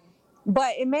 Mm-hmm.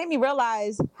 But it made me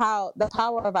realize how the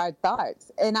power of our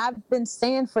thoughts. And I've been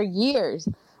saying for years,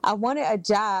 I wanted a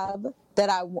job that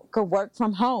I could work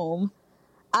from home.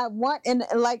 I want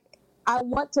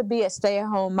to be a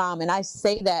stay-at-home mom. And I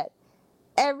say that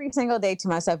every single day to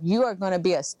myself, you are going to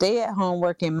be a stay-at-home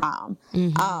working mom.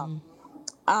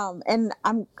 And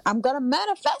I'm going to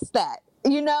manifest that,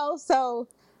 so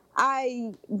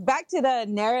back to the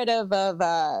narrative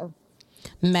of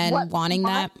men wanting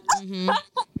that.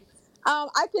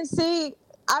 I can see,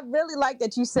 I really like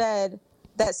that you said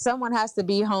that someone has to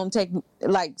be home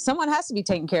someone has to be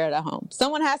taking care of the home.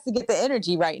 Someone has to get the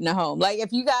energy right in the home. Like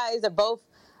if you guys are both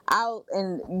out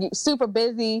and super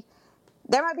busy,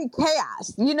 there might be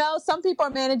chaos. Some people are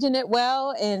managing it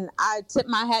well, and I tip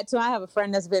my hat to. I have a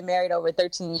friend that's been married over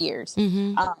 13 years.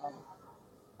 But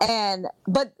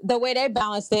the way they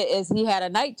balanced it is he had a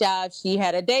night job, she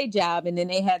had a day job, and then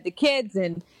they had the kids,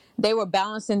 and they were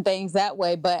balancing things that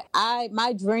way. But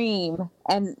my dream,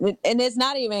 and it's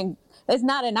not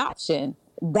an option.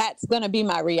 That's going to be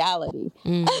my reality.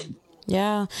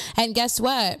 Yeah. And guess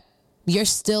what? You're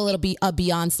still a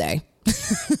Beyonce.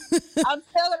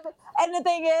 And the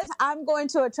thing is, I'm going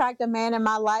to attract a man in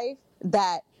my life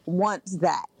that wants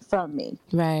that from me.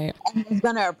 Right. And he's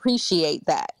going to appreciate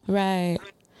that. Right.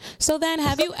 So then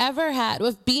have you ever had,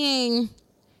 with being,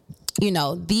 the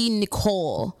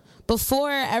Necole,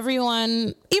 before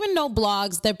everyone, even though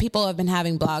blogs, there people have been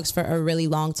having blogs for a really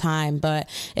long time, but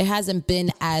it hasn't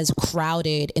been as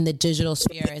crowded in the digital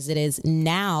sphere as it is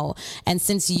now. And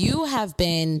since you have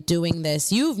been doing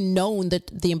this, you've known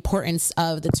the importance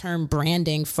of the term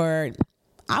branding for,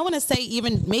 I want to say,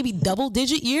 even maybe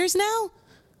double-digit years now.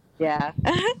 Yeah.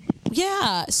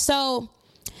 Yeah. So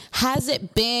has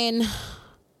it been...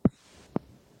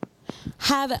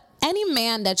 Have any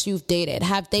man that you've dated,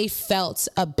 have they felt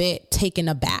a bit taken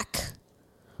aback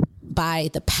by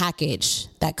the package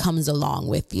that comes along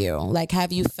with you? Like,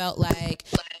 have you felt like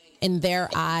in their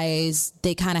eyes,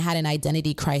 they kind of had an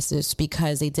identity crisis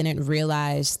because they didn't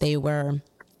realize they were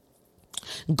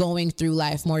going through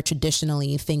life more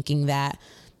traditionally, thinking that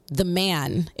the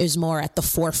man is more at the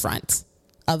forefront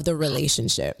of the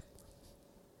relationship?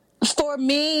 For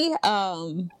me,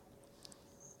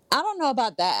 I don't know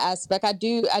about that aspect. I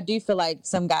do feel like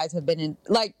some guys have been in,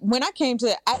 like when I came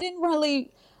to, I didn't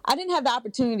have the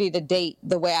opportunity to date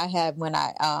the way I had when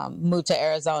I moved to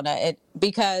Arizona.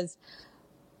 Because,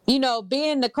 being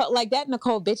Necole, like that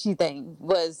Necole bitchy thing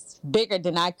was bigger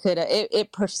than I could have.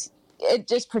 It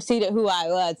just preceded who I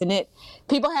was, and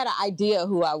people had an idea of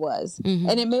who I was,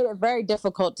 and it made it very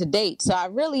difficult to date. So I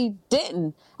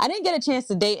didn't get a chance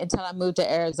to date until I moved to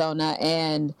Arizona,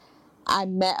 and I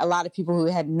met a lot of people who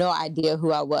had no idea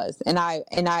who I was. And I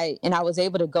was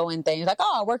able to go in things like,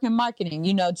 oh, I work in marketing,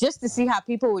 just to see how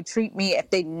people would treat me if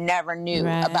they never knew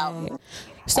about me.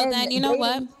 So then, you know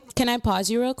what? Can I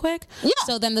pause you real quick? Yeah.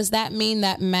 So then does that mean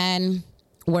that men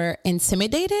were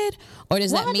intimidated? Or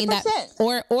does that 100%. Mean that,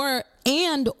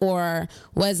 or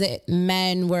was it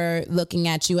men were looking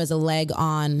at you as a leg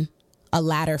on a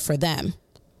ladder for them?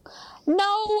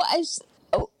 No,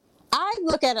 I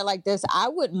look at it like this. I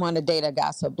wouldn't want to date a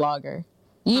gossip blogger.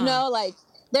 Like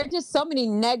there are just so many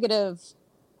negative,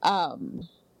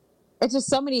 it's just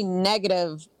so many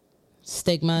negative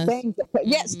stigmas. Things.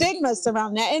 Yeah, stigmas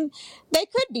around that. And they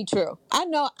could be true. I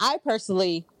know I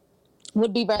personally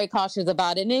would be very cautious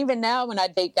about it. And even now when I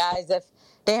date guys, if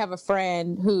they have a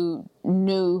friend who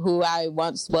knew who I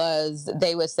once was,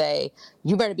 they would say,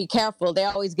 you better be careful. They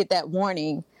always get that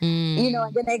warning, and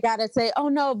then they got to say, oh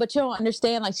no, but you don't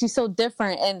understand. Like, she's so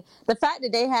different. And the fact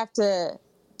that they have to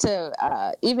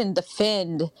even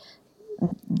defend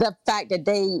the fact that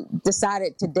they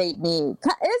decided to date me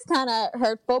is kind of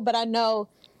hurtful, but I know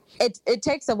it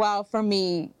takes a while for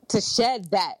me to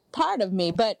shed that part of me.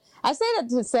 But I say that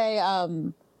to say,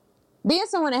 being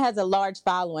someone that has a large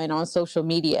following on social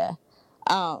media,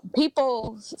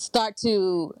 people start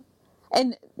to,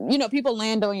 and people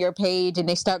land on your page and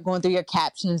they start going through your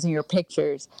captions and your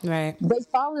pictures. Right. They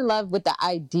fall in love with the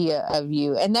idea of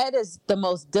you. And that is the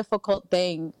most difficult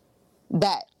thing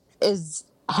that is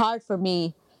hard for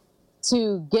me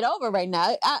to get over right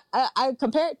now. I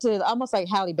compare it to almost like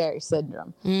Halle Berry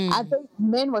syndrome. I think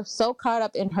men were so caught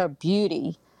up in her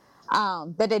beauty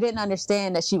that they didn't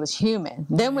understand that she was human.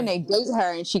 Then when they date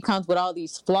her and she comes with all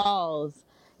these flaws,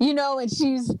 and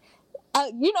she's,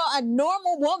 a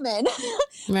normal woman,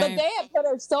 but they have put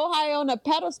her so high on a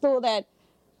pedestal that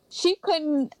she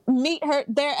couldn't meet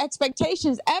their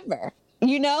expectations ever,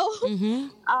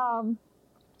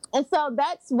 and so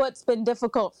that's what's been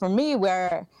difficult for me,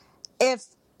 where if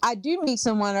I do meet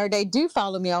someone or they do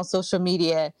follow me on social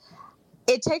media,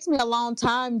 it takes me a long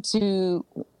time to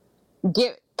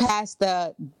get past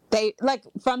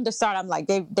from the start, I'm like,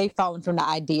 they've fallen from the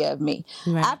idea of me.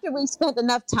 Right. After we spent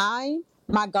enough time,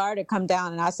 my guard would come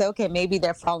down, and I say, okay, maybe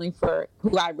they're falling for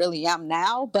who I really am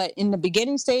now. But in the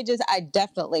beginning stages, I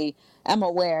definitely am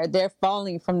aware they're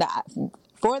falling for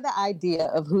the idea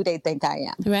of who they think I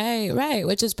am. Right.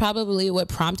 Which is probably what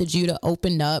prompted you to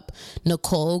open up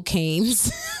Necole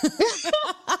Kane's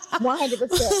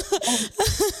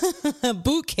 100%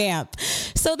 boot camp.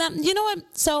 So that, you know what?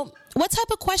 So what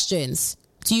type of questions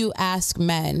do you ask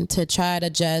men to try to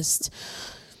just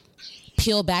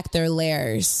peel back their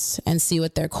layers and see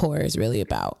what their core is really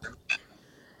about?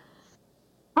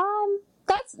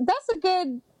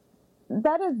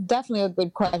 That is definitely a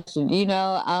good question. You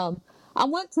know, I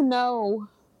want to know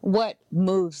what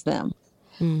moves them.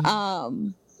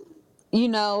 You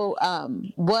know,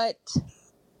 what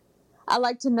I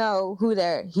like to know who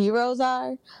their heroes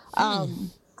are. I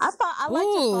like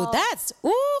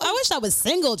I wish I was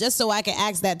single just so I could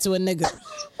ask that to a nigga.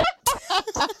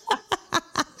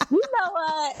 You know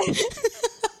what?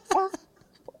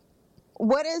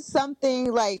 What is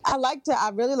something like I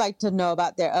really like to know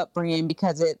about their upbringing,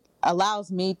 because it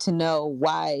allows me to know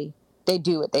why they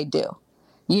do what they do.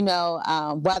 You know,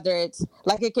 whether it's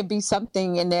like, it could be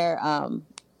something in their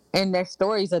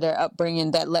stories of their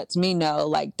upbringing that lets me know,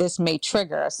 like, this may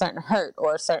trigger a certain hurt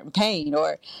or a certain pain,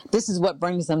 or this is what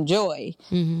brings them joy.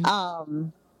 But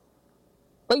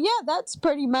yeah, that's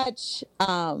pretty much,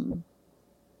 those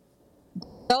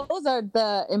are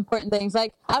the important things.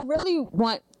 Like,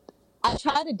 I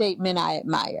try to date men I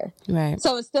admire. Right.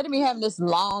 So instead of me having this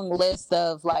long list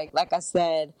of like I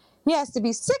said, he has to be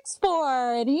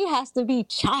 6'4" and he has to be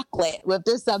chocolate with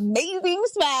this amazing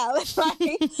smile, like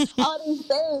all these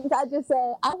things, I just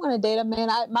say, I want to date a man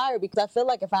I admire, because I feel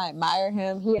like if I admire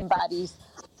him, he embodies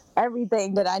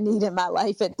everything that I need in my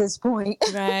life at this point.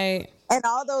 Right. And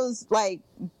all those like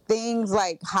things,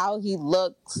 like how he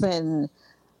looks, and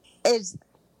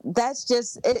that's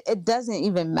just it doesn't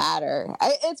even matter.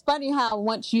 It's funny how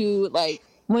once you, like,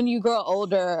 when you grow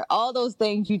older, all those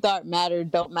things you thought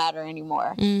mattered don't matter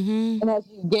anymore. And as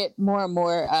you get more and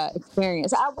more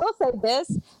experience, I will say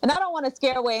this, and I don't want to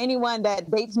scare away anyone that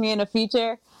dates me in the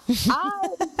future. It's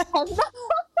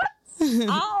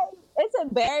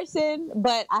embarrassing,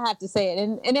 but I have to say it,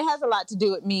 and it has a lot to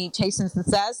do with me chasing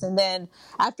success. And then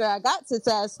after I got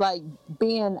success, like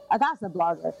being a gossip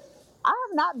blogger, I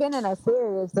have not been in a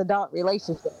serious adult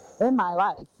relationship in my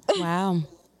life. Wow.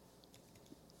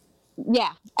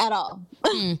 Yeah, at all.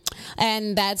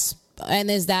 And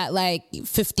is that like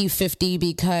 50-50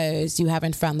 because you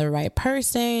haven't found the right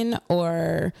person,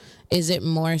 or is it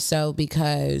more so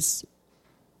because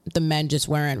the men just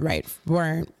weren't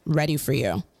ready for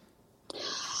you?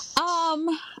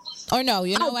 Or no,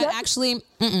 you know what? Actually,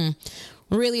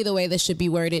 really, the way this should be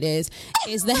worded is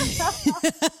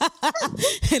that,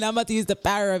 and I'm about to use the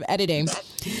power of editing.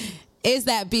 Is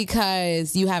that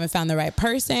because you haven't found the right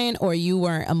person, or you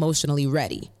weren't emotionally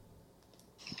ready?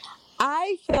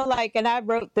 I feel like, and I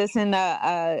wrote this in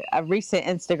a recent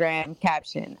Instagram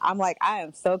caption, I'm like, I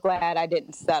am so glad I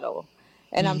didn't settle.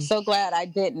 And I'm so glad I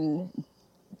didn't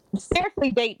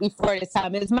seriously date before this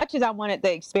time, as much as I wanted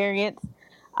the experience.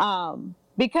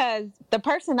 Because the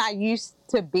person I used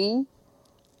to be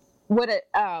would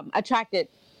have attracted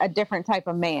a different type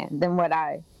of man than what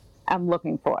I'm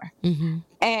looking for.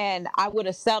 And I would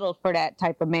have settled for that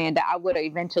type of man that I would have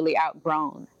eventually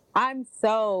outgrown. I'm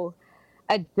so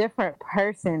a different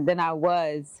person than I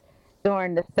was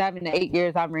during the 7 to 8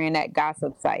 years I ran that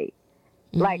gossip site.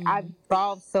 Like, I've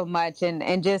evolved so much,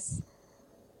 and just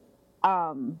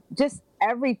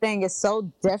everything is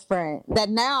so different that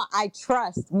now I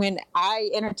trust when I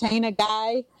entertain a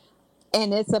guy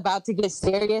and it's about to get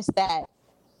serious, that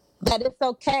it's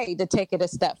okay to take it a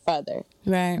step further.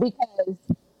 Right. Because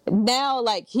now,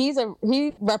 like, he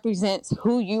represents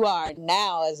who you are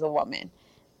now as a woman.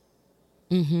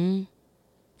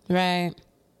 Right.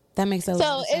 That makes a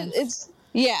lot of sense. It's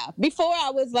before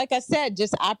I was, like I said,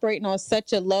 just operating on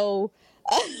such a low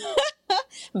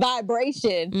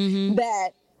vibration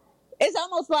that it's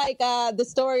almost like the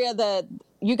story of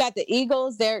you got the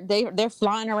eagles, they're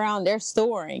flying around, they're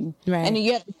soaring. Right. And then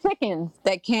you have the chickens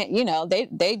that can't,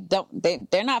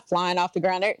 they're not flying off the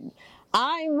ground.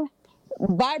 I'm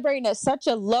vibrating at such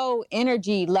a low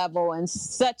energy level and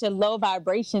such a low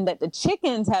vibration that the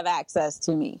chickens have access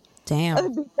to me.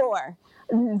 Damn. Before.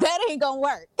 That ain't gonna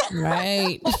work.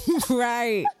 Right.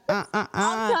 Right. I'm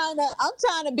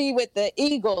trying to be with the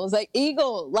eagles. Like,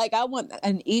 I want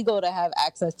an eagle to have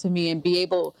access to me and be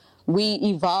able, we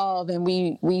evolve and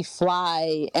we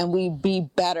fly and we be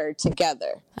better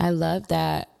together. I love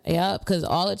that. Yep, because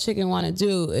all a chicken want to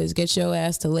do is get your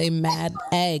ass to lay mad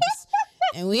eggs.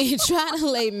 And we ain't trying to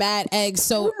lay mad eggs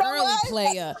so early,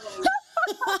 player.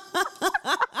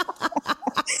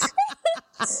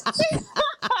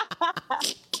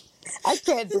 I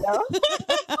can't do that.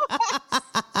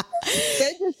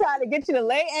 They're just trying to get you to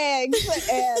lay eggs.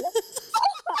 And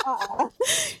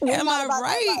am I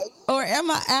right? Or am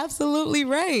I absolutely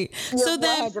right? You're so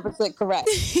then 100% correct.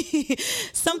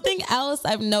 Something else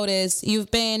I've noticed, you've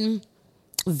been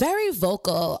very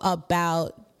vocal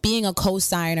about being a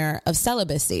co-signer of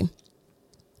celibacy.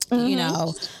 Mm-hmm. You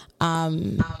know,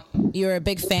 you're a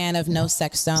big fan of No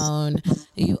Sex Zone.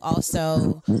 You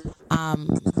also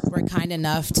were kind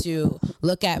enough to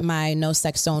look at my No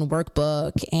Sex Zone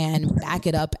workbook and back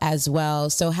it up as well.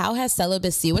 So how has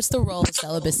celibacy, what's the role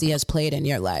celibacy has played in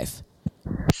your life?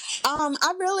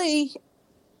 I really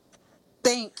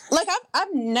think, like,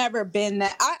 I've never been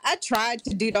that. I tried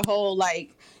to do the whole,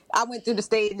 like, I went through the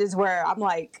stages where I'm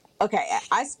like, okay,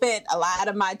 I spent a lot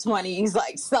of my 20s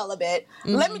like celibate.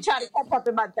 Mm-hmm. Let me try to catch up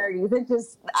in my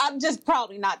 30s. I'm just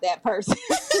probably not that person.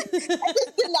 It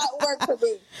just did not work for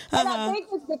me. And I think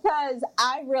it's because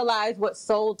I realized what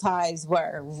soul ties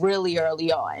were really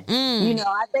early on. You know,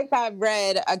 I think I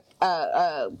read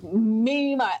a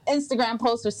meme, an Instagram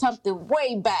post or something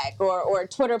way back, or a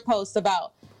Twitter post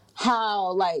about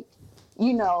how, like,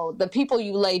 you know, the people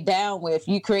you lay down with,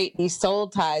 you create these soul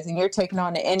ties, and you're taking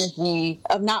on the energy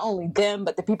of not only them,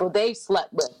 but the people they've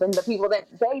slept with and the people that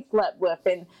they slept with.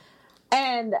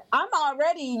 And I'm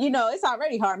already, you know, it's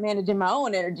already hard managing my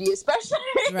own energy, especially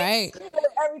right. with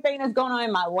everything that's going on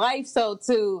in my life.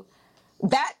 So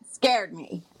that scared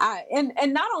me.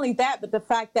 And not only that, but the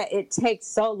fact that it takes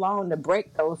so long to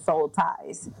break those soul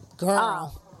ties.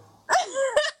 Girl.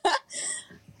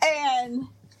 And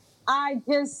I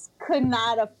just could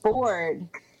not afford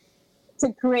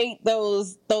to create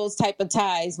those type of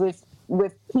ties with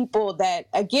people that,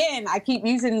 again, I keep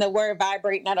using the word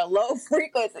vibrating at a low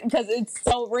frequency because it's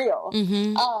so real.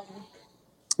 Mm-hmm.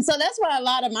 So that's where a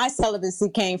lot of my celibacy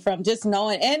came from, just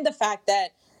knowing, and the fact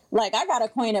that, like, I got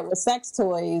acquainted with sex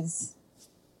toys.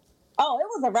 Oh, it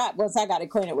was a wrap once I got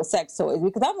acquainted with sex toys,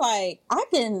 because I'm like, I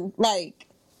can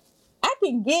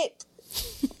get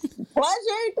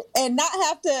pleasured and not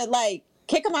have to, like,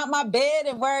 kick him out my bed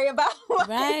and worry about, like,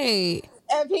 right,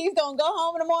 if he's gonna go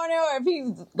home in the morning or if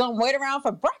he's gonna wait around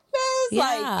for breakfast.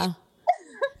 Yeah. Like,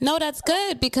 no, that's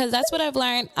good, because that's what I've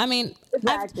learned. I mean,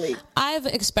 exactly. I've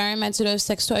experimented with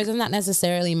sex toys. It's not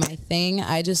necessarily my thing.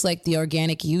 I just like the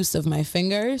organic use of my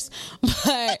fingers.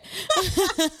 But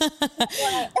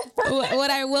what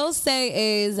I will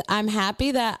say is I'm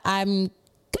happy that I'm,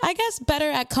 I guess, better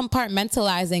at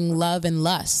compartmentalizing love and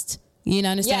lust. You know,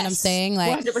 understand what I'm saying?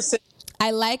 Like, 100%.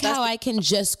 I like how I can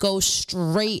just go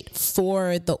straight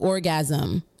for the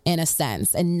orgasm, in a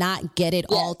sense, and not get it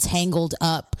all tangled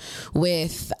up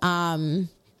with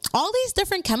all these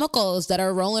different chemicals that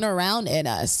are rolling around in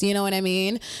us. You know what I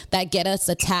mean? That get us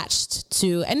attached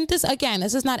to, and this, again,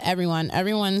 this is not everyone.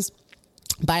 Everyone's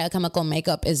biochemical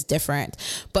makeup is different,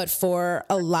 but for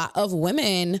a lot of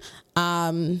women,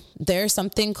 there's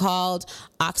something called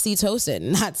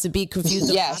oxytocin, not to be confused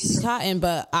with Oxycontin,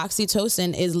 but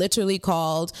oxytocin is literally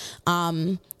called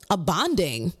a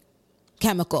bonding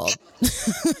chemical.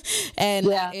 And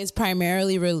that is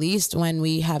primarily released when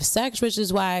we have sex, which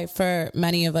is why for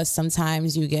many of us,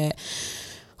 sometimes you get,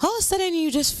 all of a sudden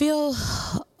you just feel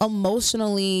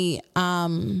emotionally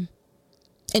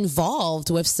involved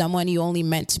with someone you only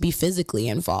meant to be physically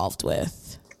involved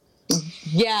with.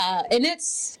 Yeah. And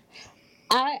it's,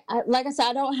 I like I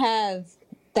said, I don't have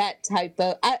that type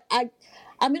of,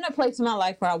 I'm in a place in my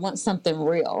life where I want something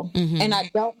real. Mm-hmm. And I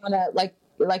don't want to,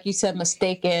 like you said,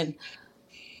 mistaken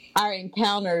our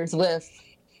encounters with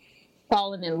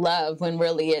falling in love when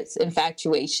really it's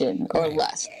infatuation or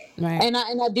lust. Right. And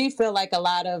I do feel like a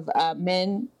lot of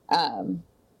men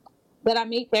that I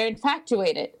meet, they're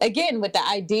infatuated, again, with the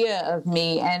idea of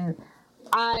me. And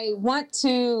I want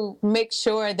to make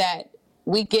sure that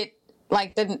we get,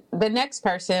 like, the next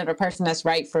person or person that's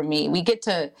right for me, we get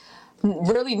to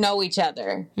really know each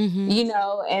other, you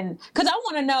know, and because I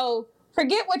want to know,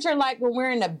 forget what you're like when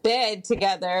we're in a bed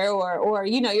together or,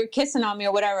 you know, you're kissing on me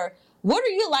or whatever. What are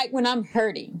you like when I'm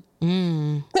hurting?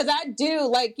 Because I do,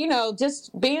 like, you know,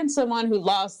 just being someone who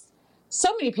lost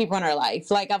so many people in her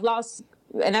life. Like, I've lost,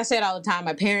 and I say it all the time,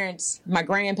 my parents, my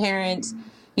grandparents,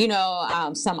 you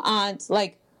know, some aunts.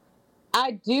 Like,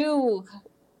 I do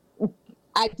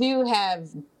have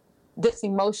this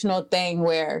emotional thing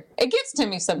where it gets to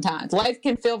me sometimes. Life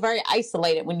can feel very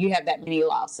isolated when you have that many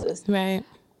losses. Right.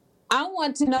 I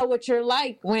want to know what you're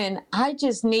like when I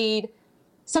just need,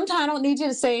 sometimes I don't need you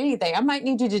to say anything. I might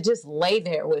need you to just lay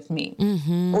there with me,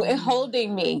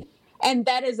 holding me. And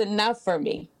that is enough for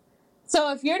me.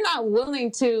 So if you're not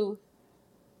willing to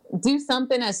do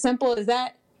something as simple as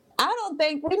that, I don't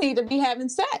think we need to be having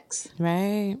sex.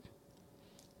 Right.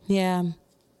 Yeah.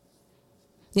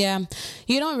 Yeah.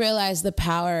 You don't realize the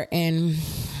power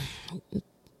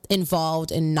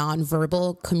involved in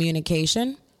nonverbal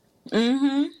communication.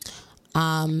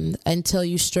 Until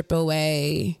you strip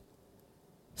away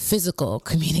physical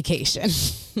communication.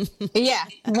 Yeah,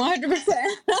 100%.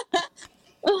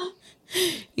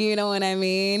 You know what I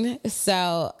mean?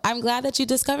 So I'm glad that you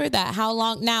discovered that. How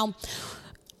long? Now,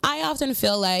 I often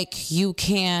feel like you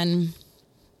can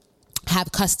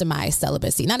have customized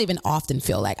celibacy. Not even often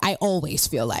feel like. I always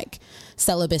feel like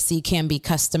celibacy can be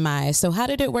customized. So how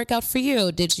did it work out for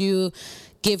you? Did you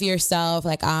give yourself,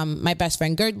 like my best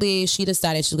friend Girdley, she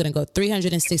decided she's going to go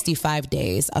 365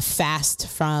 days, a fast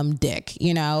from dick,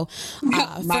 you know?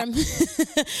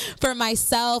 For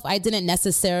myself, I didn't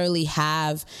necessarily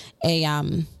have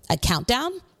a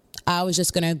countdown. I was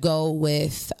just going to go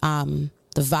with the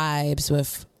vibes,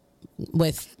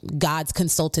 with God's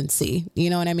consultancy. You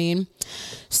know what I mean?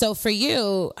 So for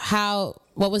you,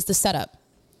 what was the setup?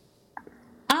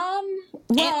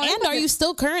 And are you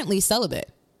still currently celibate?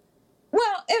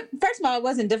 Well, first of all, it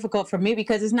wasn't difficult for me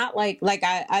because it's not like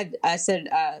I said,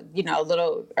 a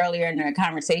little earlier in the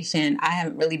conversation, I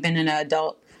haven't really been in an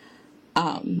adult,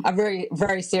 a very,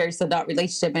 very serious adult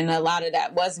relationship. And a lot of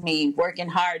that was me working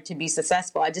hard to be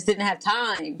successful. I just didn't have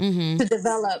time to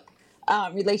develop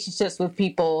relationships with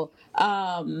people.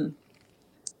 Now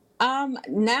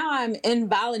I'm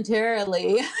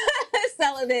involuntarily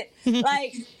celibate.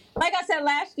 Like I said,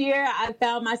 last year, I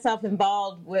found myself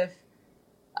involved with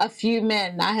a few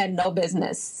men I had no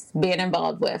business being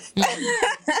involved with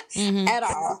at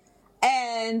all.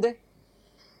 And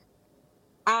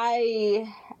I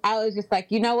was just like,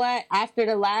 you know what? After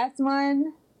the last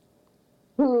one,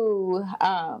 I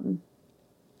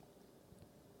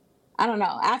don't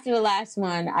know. After the last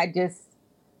one, I just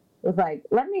was like,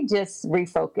 let me just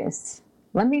refocus.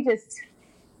 Let me just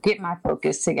get my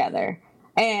focus together.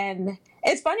 And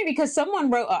it's funny because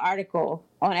someone wrote an article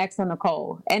on X on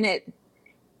Necole, and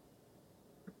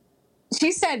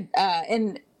she said,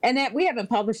 and that we haven't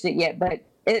published it yet, but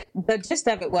the gist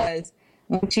of it was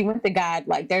when she went to God,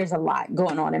 like, there's a lot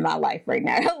going on in my life right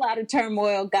now. A lot of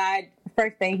turmoil. God,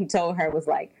 first thing he told her was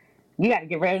like, you got to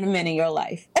get rid of the men in your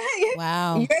life.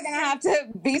 Wow. You're going to have to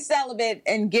be celibate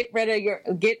and get rid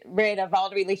of all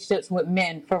the relationships with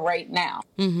men for right now.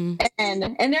 Mm-hmm.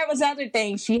 And there was other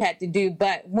things she had to do.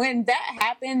 But when that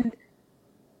happened,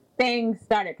 things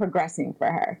started progressing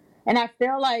for her. And I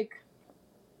feel like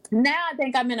now I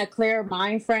think I'm in a clear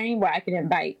mind frame where I can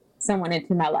invite someone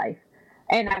into my life.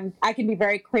 And I can be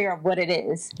very clear of what it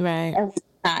is. Right. And what's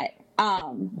not.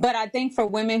 But I think for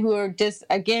women who are just,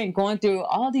 again, going through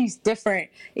all these different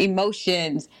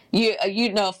emotions,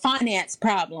 finance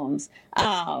problems,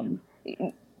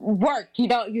 work,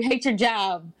 you hate your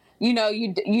job, you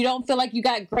don't feel like you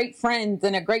got great friends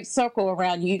and a great circle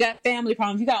around you. You got family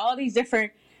problems. You got all these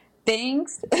different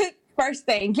things. First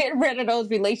thing, get rid of those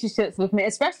relationships with men,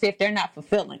 especially if they're not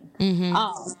fulfilling.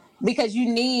 Mm-hmm. Because you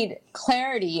need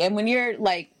clarity. And when you're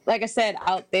like I said,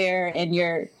 out there and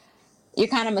you're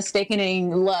kind of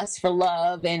mistaking lust for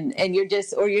love, and you're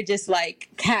just like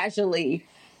casually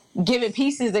giving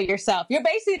pieces of yourself. You're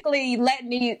basically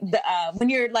letting when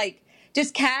you're like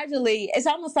just casually, it's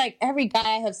almost like every guy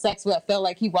I have sex with, I feel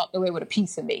like he walked away with a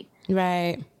piece of me.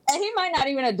 Right. And he might not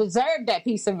even have deserved that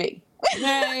piece of me.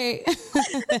 Right.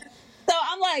 So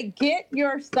I'm like, get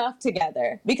your stuff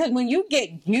together. Because when you get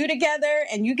you together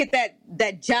and you get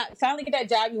that job, finally get that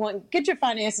job you want, get your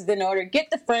finances in order, get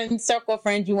the circle of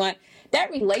friends you want, that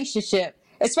relationship,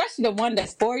 especially the one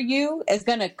that's for you, is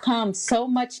going to come so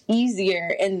much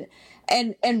easier and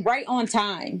right on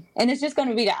time. And it's just going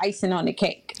to be the icing on the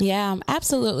cake. Yeah,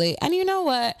 absolutely. And you know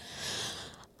what?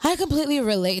 I completely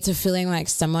relate to feeling like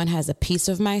someone has a piece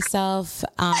of myself.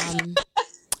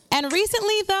 And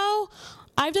recently, though,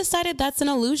 I've decided that's an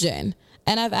illusion.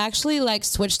 And I've actually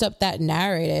switched up that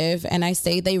narrative, and I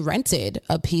say they rented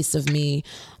a piece of me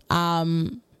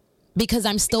because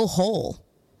I'm still whole.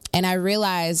 And I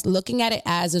realized looking at it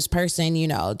as this person,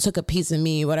 took a piece of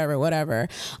me, whatever,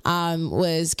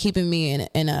 was keeping me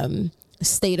in a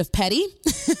state of petty.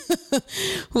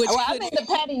 I'm in the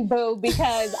petty, boo,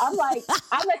 because I'm like,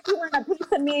 I let you run a piece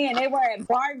of me and they were at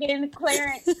bargain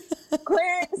clearance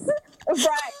prices.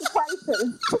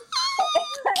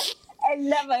 And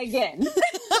never again.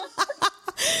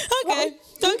 Okay.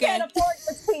 You can't afford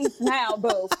this piece now,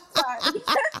 boo.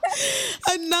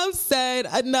 Enough said.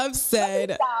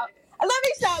 Stop.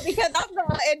 me stop because I'm going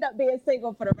to end up being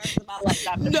single for the rest of my life.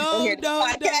 No.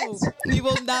 You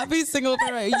will not be single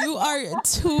forever. You are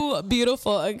too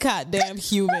beautiful and goddamn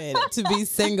human to be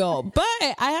single. But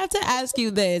I have to ask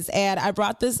you this, and I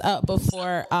brought this up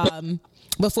before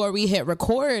we hit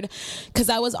record, because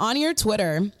I was on your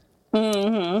Twitter.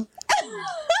 Mm-hmm.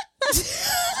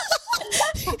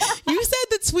 You said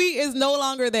the tweet is no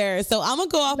longer there, so I'm gonna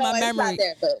go off my memory.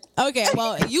 It's not there, okay,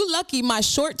 well, you lucky my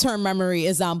short-term memory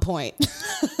is on point.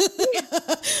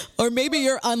 Or maybe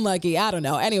you're unlucky. I don't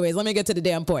know. Anyways, let me get to the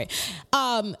damn point.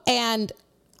 And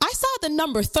I saw the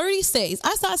number 36.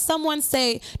 I saw someone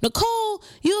say, Necole,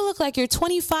 you look like you're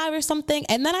 25 or something.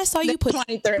 And then I saw you put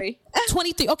 23.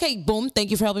 23. Okay, boom.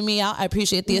 Thank you for helping me out. I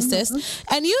appreciate the assist.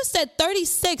 And you said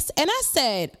 36. And I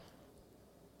said,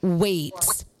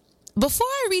 wait. Before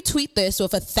I retweet this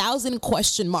with 1,000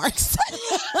 question marks,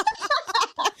 I'm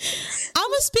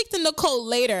going to speak to Necole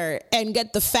later and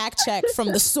get the fact check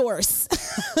from the source.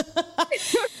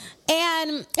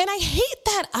 And I hate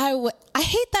that I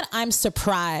hate that I'm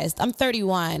surprised. I'm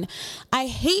 31. I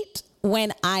hate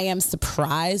when I am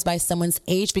surprised by someone's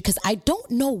age because I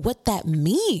don't know what that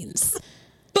means.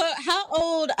 But how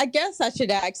old, I guess I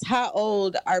should ask, how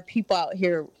old are people out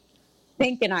here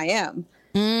thinking I am?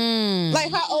 Like,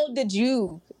 how old did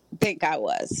you think I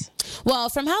was? Well,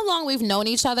 from how long we've known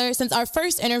each other, since our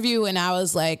first interview, and I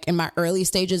was like in my early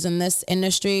stages in this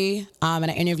industry,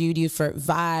 and I interviewed you for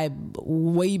Vibe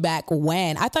way back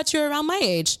when, I thought you were around my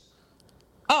age.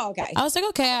 Oh, okay. I was like,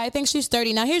 okay, I think she's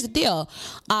 30. Now, here's the deal.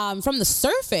 From the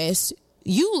surface,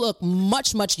 you look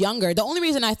much, much younger. The only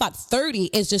reason I thought 30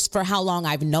 is just for how long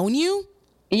I've known you.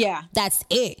 Yeah. That's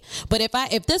it. But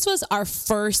if this was our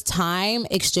first time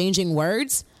exchanging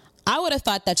words, I would have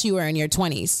thought that you were in your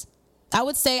 20s. I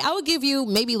would give you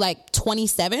maybe like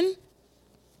 27.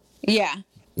 Yeah.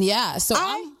 Yeah. So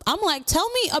I'm like, tell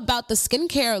me about the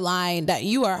skincare line that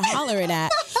you are hollering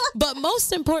at. But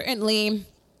most importantly,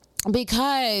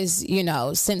 because, you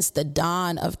know, since the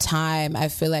dawn of time, I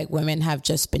feel like women have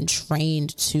just been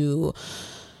trained to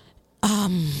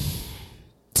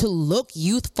look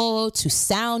youthful, to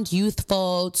sound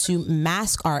youthful, to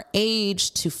mask our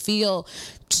age, to feel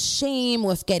shame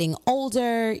with getting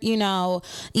older. You know,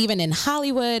 even in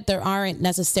Hollywood, there aren't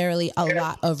necessarily a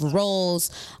lot of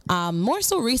roles, more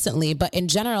so recently, but in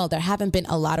general, there haven't been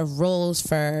a lot of roles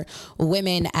for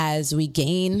women as we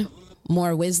gain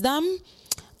more wisdom.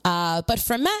 But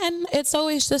for men, it's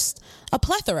always just a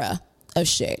plethora of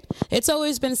shit. It's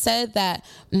always been said that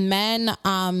men,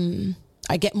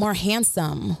 I get more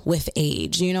handsome with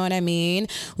age. You know what I mean?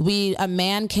 A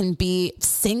man can be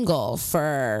single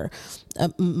for,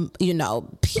 period.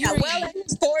 Yeah, well in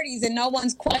his 40s and no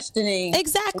one's questioning.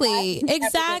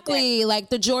 Exactly. Like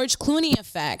the George Clooney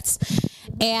effect.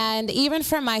 And even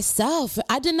for myself,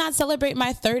 I did not celebrate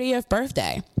my 30th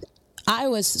birthday.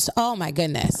 Oh my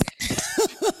goodness.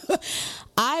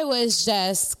 I was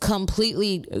just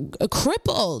completely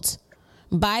crippled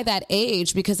by that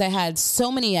age because I had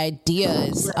so many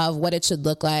ideas of what it should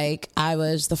look like. I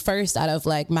was the first out of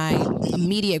like my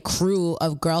immediate crew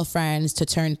of girlfriends to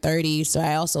turn 30. So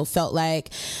I also felt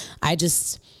like I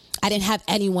didn't have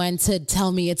anyone to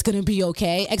tell me it's going to be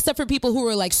okay, except for people who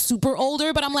were like super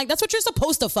older. But I'm like, that's what you're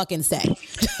supposed to fucking say.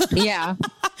 Yeah.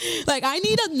 Like, I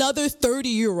need another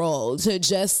 30-year-old to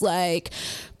just like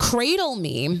cradle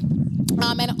me.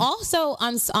 And also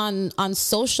on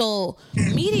social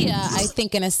media, I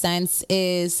think in a sense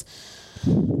is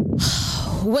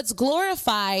what's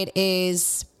glorified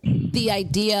is the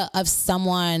idea of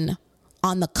someone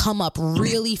on the come up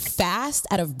really fast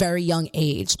at a very young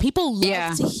age. People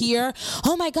love to hear,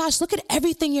 oh my gosh, look at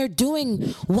everything you're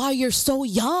doing while you're so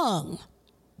young.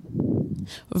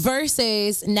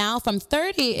 Versus now from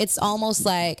 30, it's almost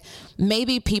like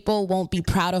maybe people won't be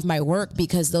proud of my work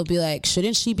because they'll be like,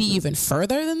 shouldn't she be even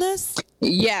further than this?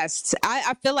 Yes.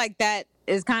 I feel like that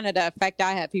is kind of the effect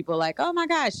I have. People like, oh my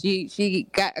gosh, she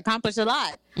accomplished a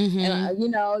lot. Mm-hmm.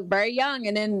 And, very young.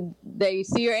 And then they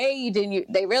see your age and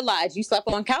they realize you slept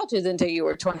on couches until you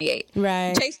were 28.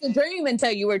 Right. Chased a dream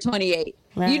until you were 28.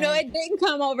 Right. It didn't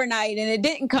come overnight and it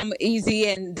didn't come easy.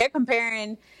 And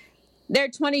they're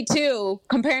 22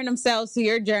 comparing themselves to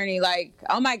your journey. Like,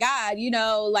 oh my God,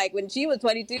 like when she was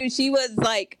 22, she was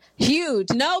like huge.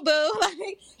 No, boo.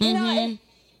 Like,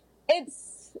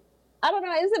 it's, I don't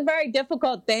know. It's a very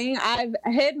difficult thing. I've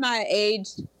hid my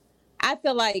age, I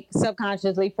feel like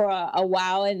subconsciously for a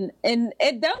while. And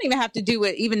it don't even have to do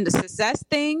with even the success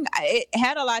thing. It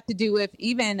had a lot to do with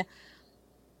even,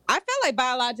 I felt like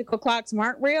biological clocks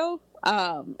weren't real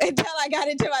until I got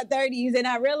into my 30s. And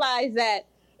I realized that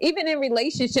even in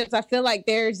relationships, I feel like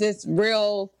there's this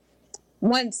real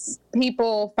once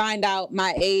people find out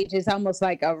my age, it's almost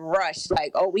like a rush.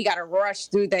 Like, oh, we got to rush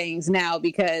through things now,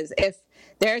 because if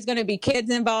there's going to be kids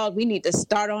involved, we need to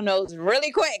start on those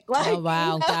really quick. Like, oh,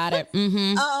 wow. Got it.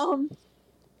 Mm-hmm.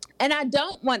 And I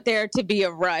don't want there to be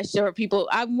a rush or people.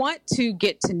 I want to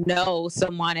get to know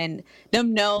someone and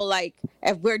them know, like,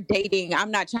 if we're dating,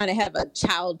 I'm not trying to have a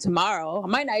child tomorrow. I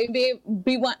might not even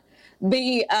want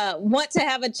to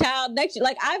have a child next year.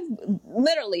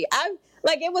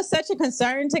 Like, it was such a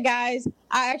concern to guys.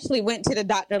 I actually went to the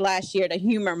doctor last year to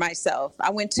humor myself. I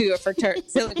went to a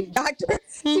fertility doctor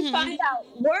to find out,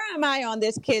 where am I on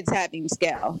this kids having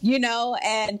scale,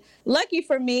 and lucky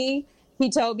for me, he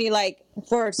told me, like,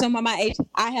 for someone my age,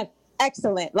 I have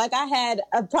excellent. Like, I had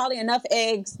probably enough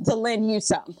eggs to lend you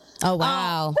some. Oh,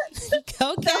 wow.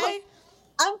 Okay. So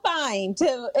I'm fine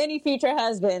to any future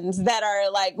husbands that are,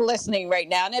 like, listening right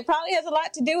now. And it probably has a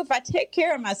lot to do if I take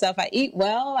care of myself. I eat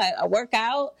well, I work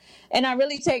out, and I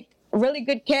really take really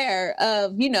good care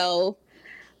of,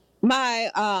 my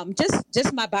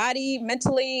just my body.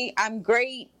 Mentally, I'm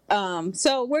great.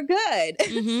 So we're good.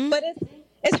 Mm-hmm. But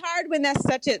it's hard when that's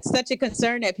such a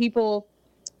concern that people,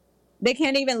 they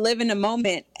can't even live in the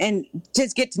moment and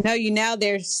just get to know you. Now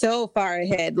they're so far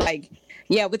ahead. Like,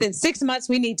 yeah, within 6 months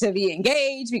we need to be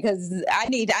engaged because I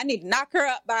need to knock her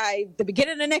up by the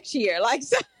beginning of the next year. Like,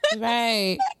 so,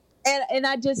 right. And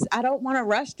I don't want to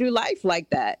rush through life like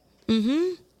that.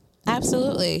 Mm-hmm.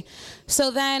 Absolutely.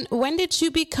 So then, when did you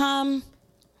become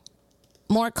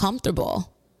more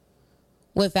comfortable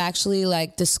with actually,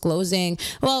 like, disclosing?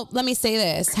 Well, let me say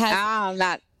this.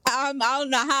 I don't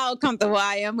know how comfortable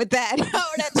I am with that.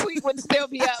 Oh, that tweet would still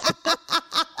be up.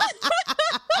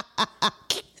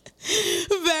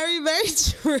 Very, very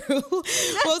true.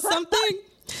 Well,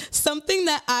 something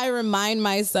that I remind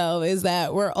myself is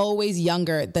that we're always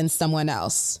younger than someone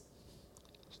else.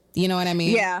 You know what I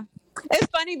mean? Yeah. It's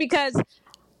funny because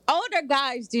older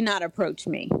guys do not approach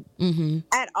me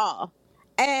at all.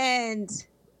 And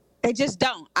they just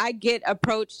don't. I get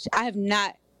approached. I have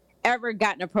not ever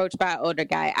gotten approached by an older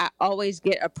guy. I always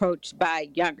get approached by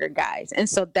younger guys. And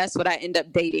so that's what I end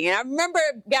up dating. And I remember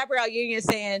Gabrielle Union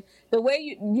saying, the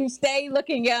way you stay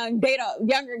looking young, date a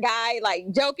younger guy,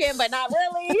 like, joking, but not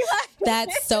really.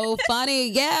 That's so funny.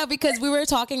 Yeah, because we were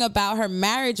talking about her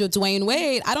marriage with Dwayne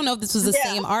Wade. I don't know if this was the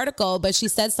same article, but she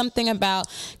said something about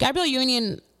Gabrielle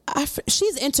Union.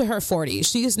 She's into her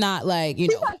 40s. She's not like,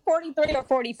 she's like 43 or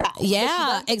 45.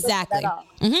 Yeah, exactly.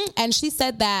 And she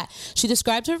said that she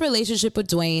described her relationship with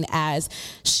Dwayne as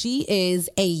she is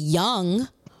a young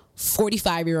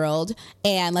 45-year-old,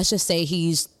 and let's just say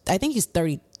I think he's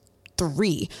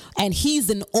 33, and he's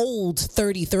an old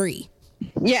 33.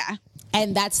 Yeah.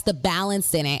 And that's the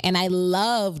balance in it. And I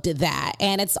loved that.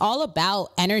 And it's all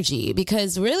about energy,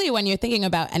 because really, when you're thinking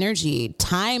about energy,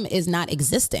 time is not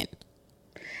existent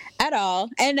at all.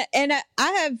 And I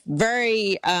have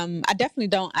I definitely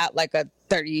don't act like a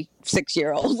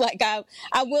 36-year-old. Like, I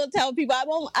will tell people,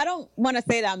 I don't want to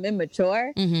say that I'm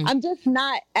immature. I'm just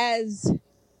not as,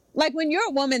 like, when you're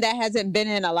a woman that hasn't been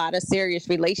in a lot of serious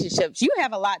relationships, you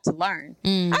have a lot to learn.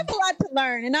 I have a lot to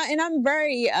learn. And I'm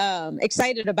very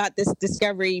excited about this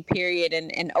discovery period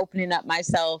and opening up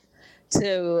myself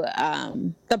to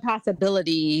the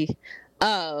possibility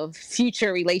of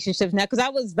future relationships now, because I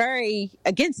was very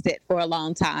against it for a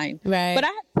long time. Right. But I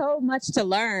had so much to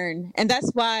learn, and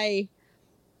that's why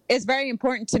it's very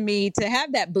important to me to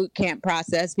have that boot camp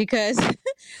process, because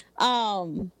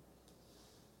I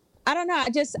don't know,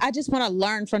 I just want to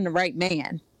learn from the right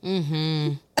man.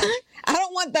 I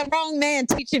don't want the wrong man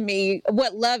teaching me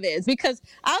what love is, because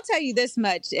I'll tell you this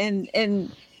much, and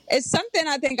it's something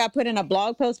I think I put in a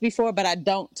blog post before, but I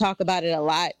don't talk about it a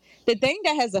lot. The thing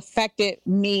that has affected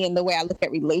me in the way I look at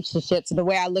relationships and the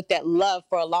way I looked at love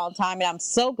for a long time, and I'm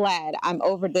so glad I'm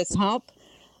over this hump.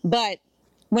 But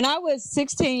when I was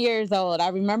 16 years old, I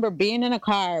remember being in a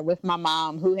car with my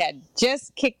mom, who had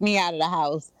just kicked me out of the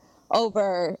house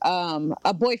over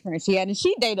a boyfriend she had, and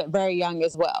she dated very young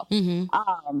as well.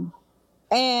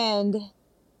 And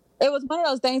it was one of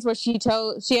those things where she had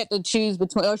to choose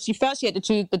between, or she felt she had to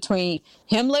choose between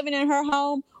him living in her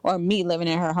home or me living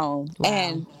in her home. Wow.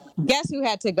 And guess who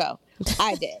had to go?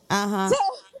 I did. So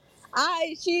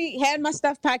she had my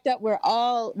stuff packed up.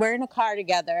 We're in a car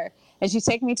together, and she's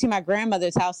taking me to my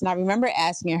grandmother's house. And I remember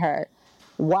asking her,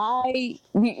 why,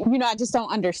 I just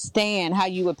don't understand how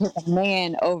you would pick a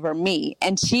man over me.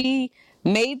 And she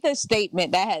made the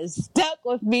statement that has stuck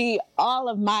with me all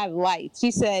of my life. She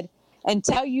said,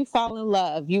 until you fall in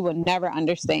love, you will never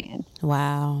understand.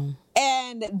 Wow.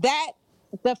 And that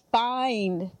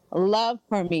defined love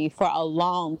for me for a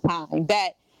long time.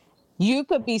 That you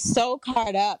could be so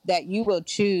caught up that you will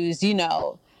choose, you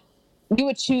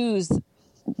would choose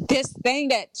this thing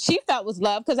that she felt was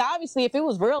love. Because obviously, if it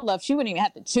was real love, she wouldn't even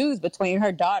have to choose between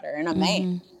her daughter and a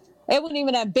man. It wouldn't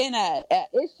even have been a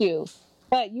issue.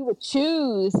 But you would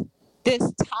choose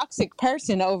this toxic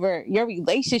person over your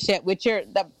relationship with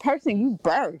the person you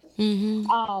birthed.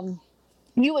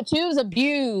 You would choose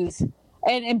abuse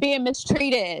and being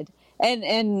mistreated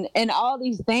and all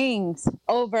these things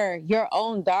over your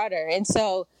own daughter. And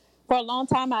so for a long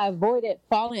time, I avoided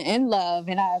falling in love,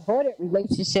 and I avoided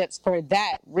relationships for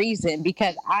that reason,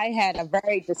 because I had a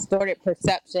very distorted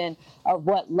perception of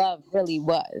what love really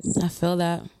was. I feel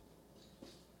that.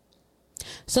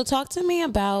 So talk to me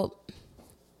about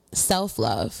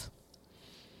self-love.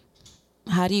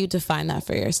 How do you define that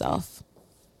for yourself?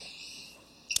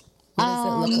 What does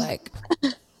it look like?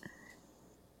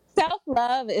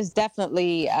 Self-love is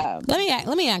definitely...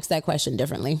 Let me ask that question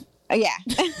differently. Yeah.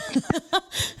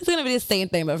 It's going to be the same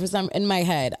thing, but for some, in my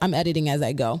head, I'm editing as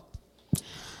I go.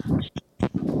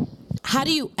 How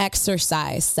do you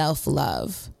exercise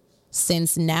self-love,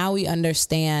 since now we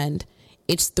understand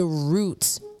it's the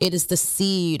root, it is the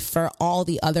seed for all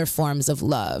the other forms of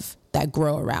love that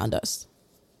grow around us?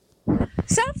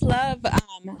 Self-love,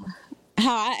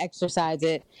 how I exercise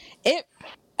it,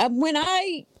 when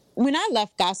I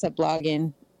left gossip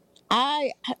blogging,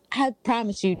 I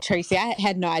promise you, Tracy, I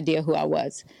had no idea who I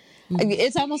was.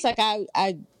 It's almost like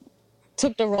I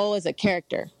took the role as a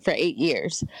character for 8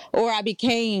 years, or I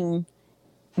became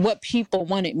what people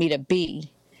wanted me to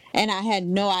be. And I had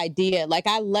no idea. Like,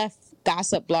 I left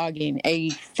gossip blogging a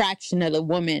fraction of the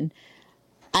woman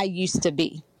I used to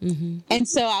be. And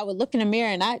so I would look in the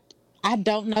mirror and I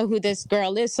don't know who this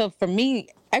girl is. So for me,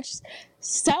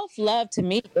 self-love to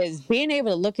me is being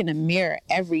able to look in the mirror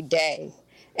every day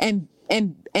and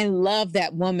love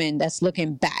that woman that's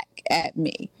looking back at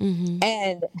me.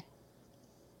 And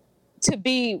to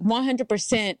be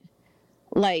 100%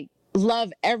 like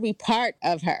love every part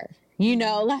of her,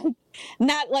 like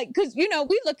not like, because we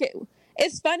look at,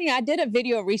 it's funny, I did a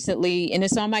video recently and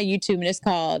it's on my YouTube and it's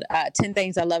called 10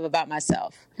 Things I Love About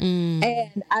Myself.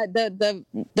 And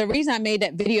the reason I made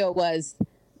that video was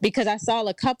because I saw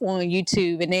a couple on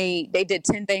YouTube and they did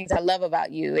 10 things I love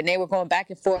about you, and they were going back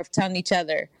and forth telling each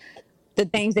other the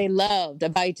things they loved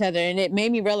about each other. And it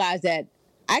made me realize that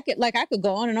I could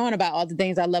go on and on about all the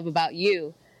things I love about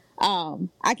you.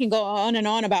 I can go on and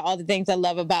on about all the things I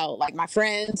love about, like, my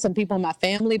friends, some people in my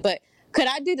family, but could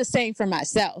I do the same for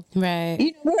myself?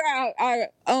 Right. We're our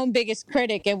own biggest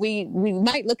critic, and we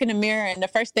might look in the mirror and the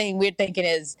first thing we're thinking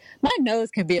is, my nose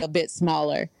can be a bit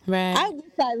smaller. Right. I wish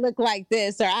I looked like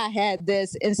this, or I had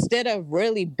this, instead of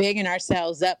really bigging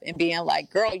ourselves up and being like,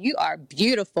 girl, you are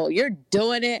beautiful. You're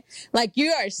doing it. Like,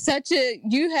 you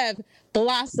have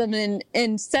blossomed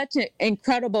in such an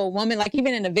incredible woman. Like,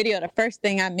 even in the video, the first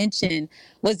thing I mentioned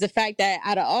was the fact that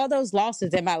out of all those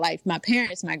losses in my life, my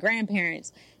parents, my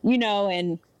grandparents,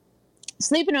 and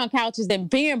sleeping on couches and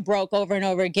being broke over and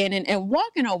over again, and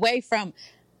walking away from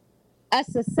a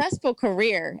successful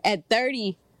career at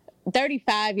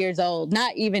 35 years old,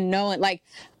 not even knowing, like,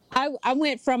 I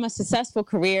went from a successful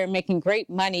career making great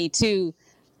money to,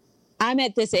 I'm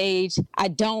at this age, I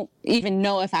don't even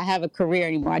know if I have a career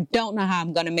anymore. I don't know how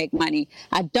I'm going to make money.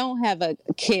 I don't have a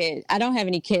kid. I don't have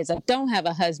any kids. I don't have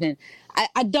a husband.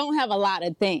 I don't have a lot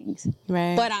of things.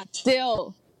 Right. But I'm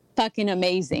still fucking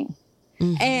amazing.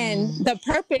 And the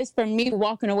purpose for me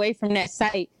walking away from that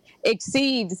site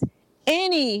exceeds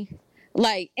any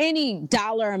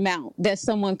dollar amount that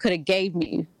someone could have gave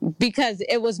me, because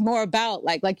it was more about,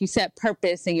 like you said,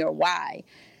 purpose and your why,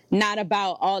 not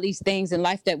about all these things in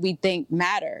life that we think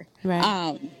matter.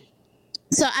 Right.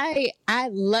 So I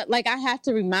have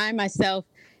to remind myself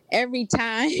every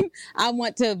time I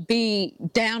want to be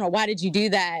down, or why did you do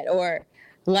that? Or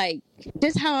like,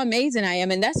 just how amazing I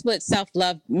am. And that's what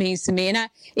self-love means to me. And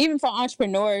even for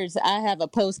entrepreneurs, I have a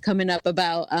post coming up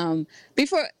about,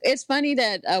 it's funny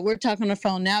that we're talking on the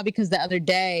phone now, because the other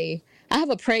day I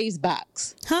have a praise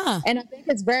box. And I think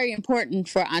it's very important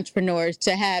for entrepreneurs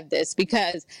to have this,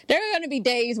 because there are going to be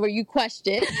days where you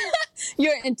question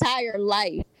your entire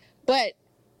life. But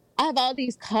I have all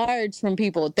these cards from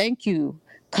people. Thank you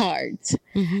cards.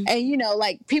 And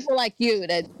like people like you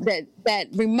that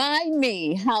remind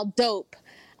me how dope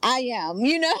I am,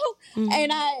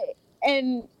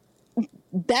 and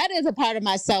that is a part of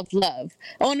my self-love.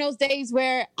 On those days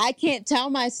where I can't tell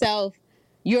myself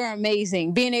you're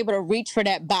amazing, being able to reach for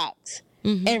that box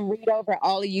and read over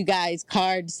all of you guys'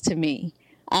 cards to me,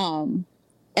 and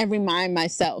remind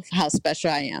myself how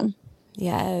special I am.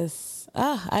 Yes.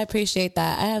 Oh, I appreciate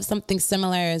that. I have something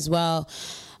similar as well.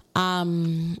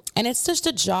 And it's just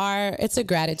a jar. It's a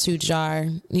gratitude jar,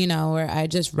 you know, where I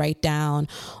just write down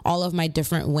all of my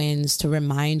different wins to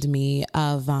remind me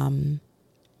of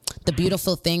the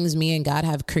beautiful things me and God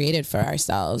have created for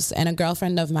ourselves. And a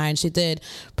girlfriend of mine, she did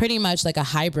pretty much like a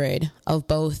hybrid of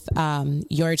both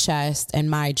your chest and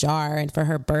my jar. And for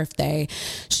her birthday,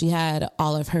 she had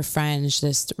all of her friends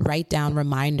just write down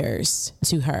reminders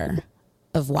to her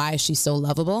of why she's so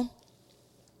lovable.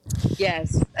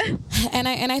 Yes. And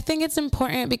I think it's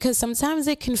important because sometimes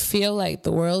it can feel like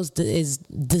the world is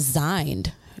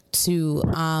designed to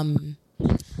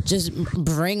just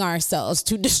bring ourselves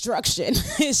to destruction.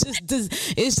 It's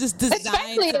just designed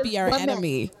Especially to be our women.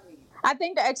 enemy. I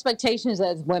think the expectations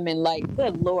as women, like,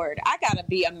 good Lord, I gotta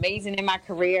be amazing in my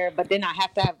career, but then I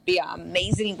have to be an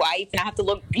amazing wife, and I have to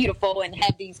look beautiful and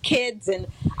have these kids, and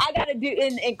I gotta do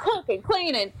and cook and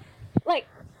clean and like.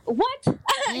 What?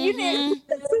 You need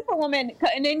the superwoman,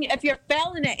 and then if you're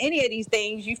failing at any of these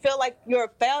things, you feel like you're a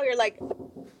failure. Like,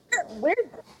 where?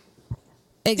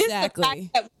 Exactly. Just the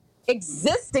fact that we're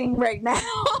existing right now.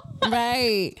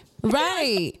 Right.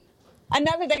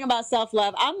 Another thing about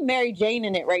self-love, I'm Mary Jane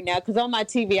in it right now because on my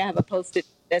TV I have a post-it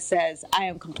that says, "I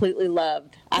am completely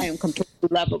loved. I am completely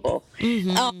lovable."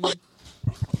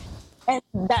 And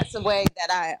that's a way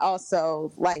that I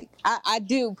also, like, I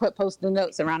do put post-it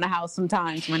notes around the house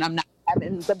sometimes when I'm not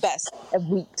having the best of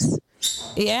weeks.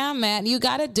 Yeah, man, you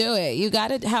got to do it. You got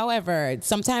to, however,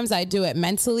 sometimes I do it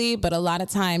mentally, but a lot of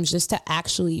times just to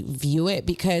actually view it,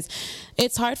 because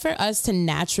it's hard for us to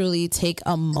naturally take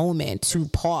a moment to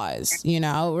pause. You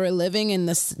know, we're living in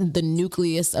the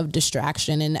nucleus of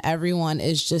distraction, and everyone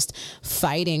is just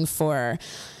fighting for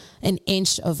an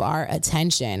inch of our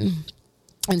attention.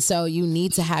 And so you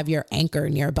need to have your anchor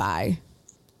nearby.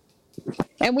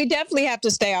 And we definitely have to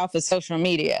stay off of social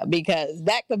media because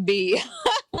that could be...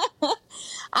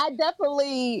 I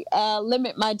definitely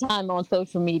limit my time on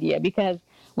social media because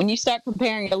when you start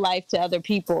comparing your life to other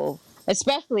people,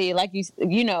 especially like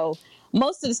you know,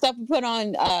 most of the stuff we put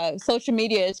on social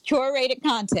media is curated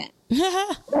content.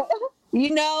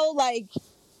 You know, like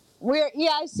we're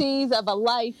EICs of a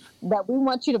life that we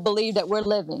want you to believe that we're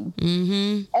living.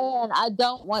 And I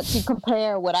don't want to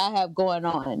compare what I have going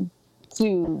on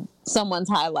to someone's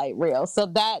highlight reel. So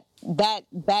that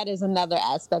is another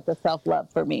aspect of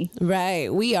self-love for me.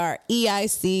 Right. We are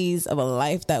EICs of a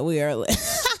life that we are living.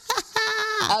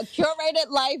 A curated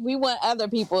life we want other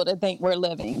people to think we're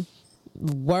living.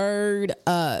 Word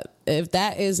up. If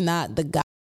that is not the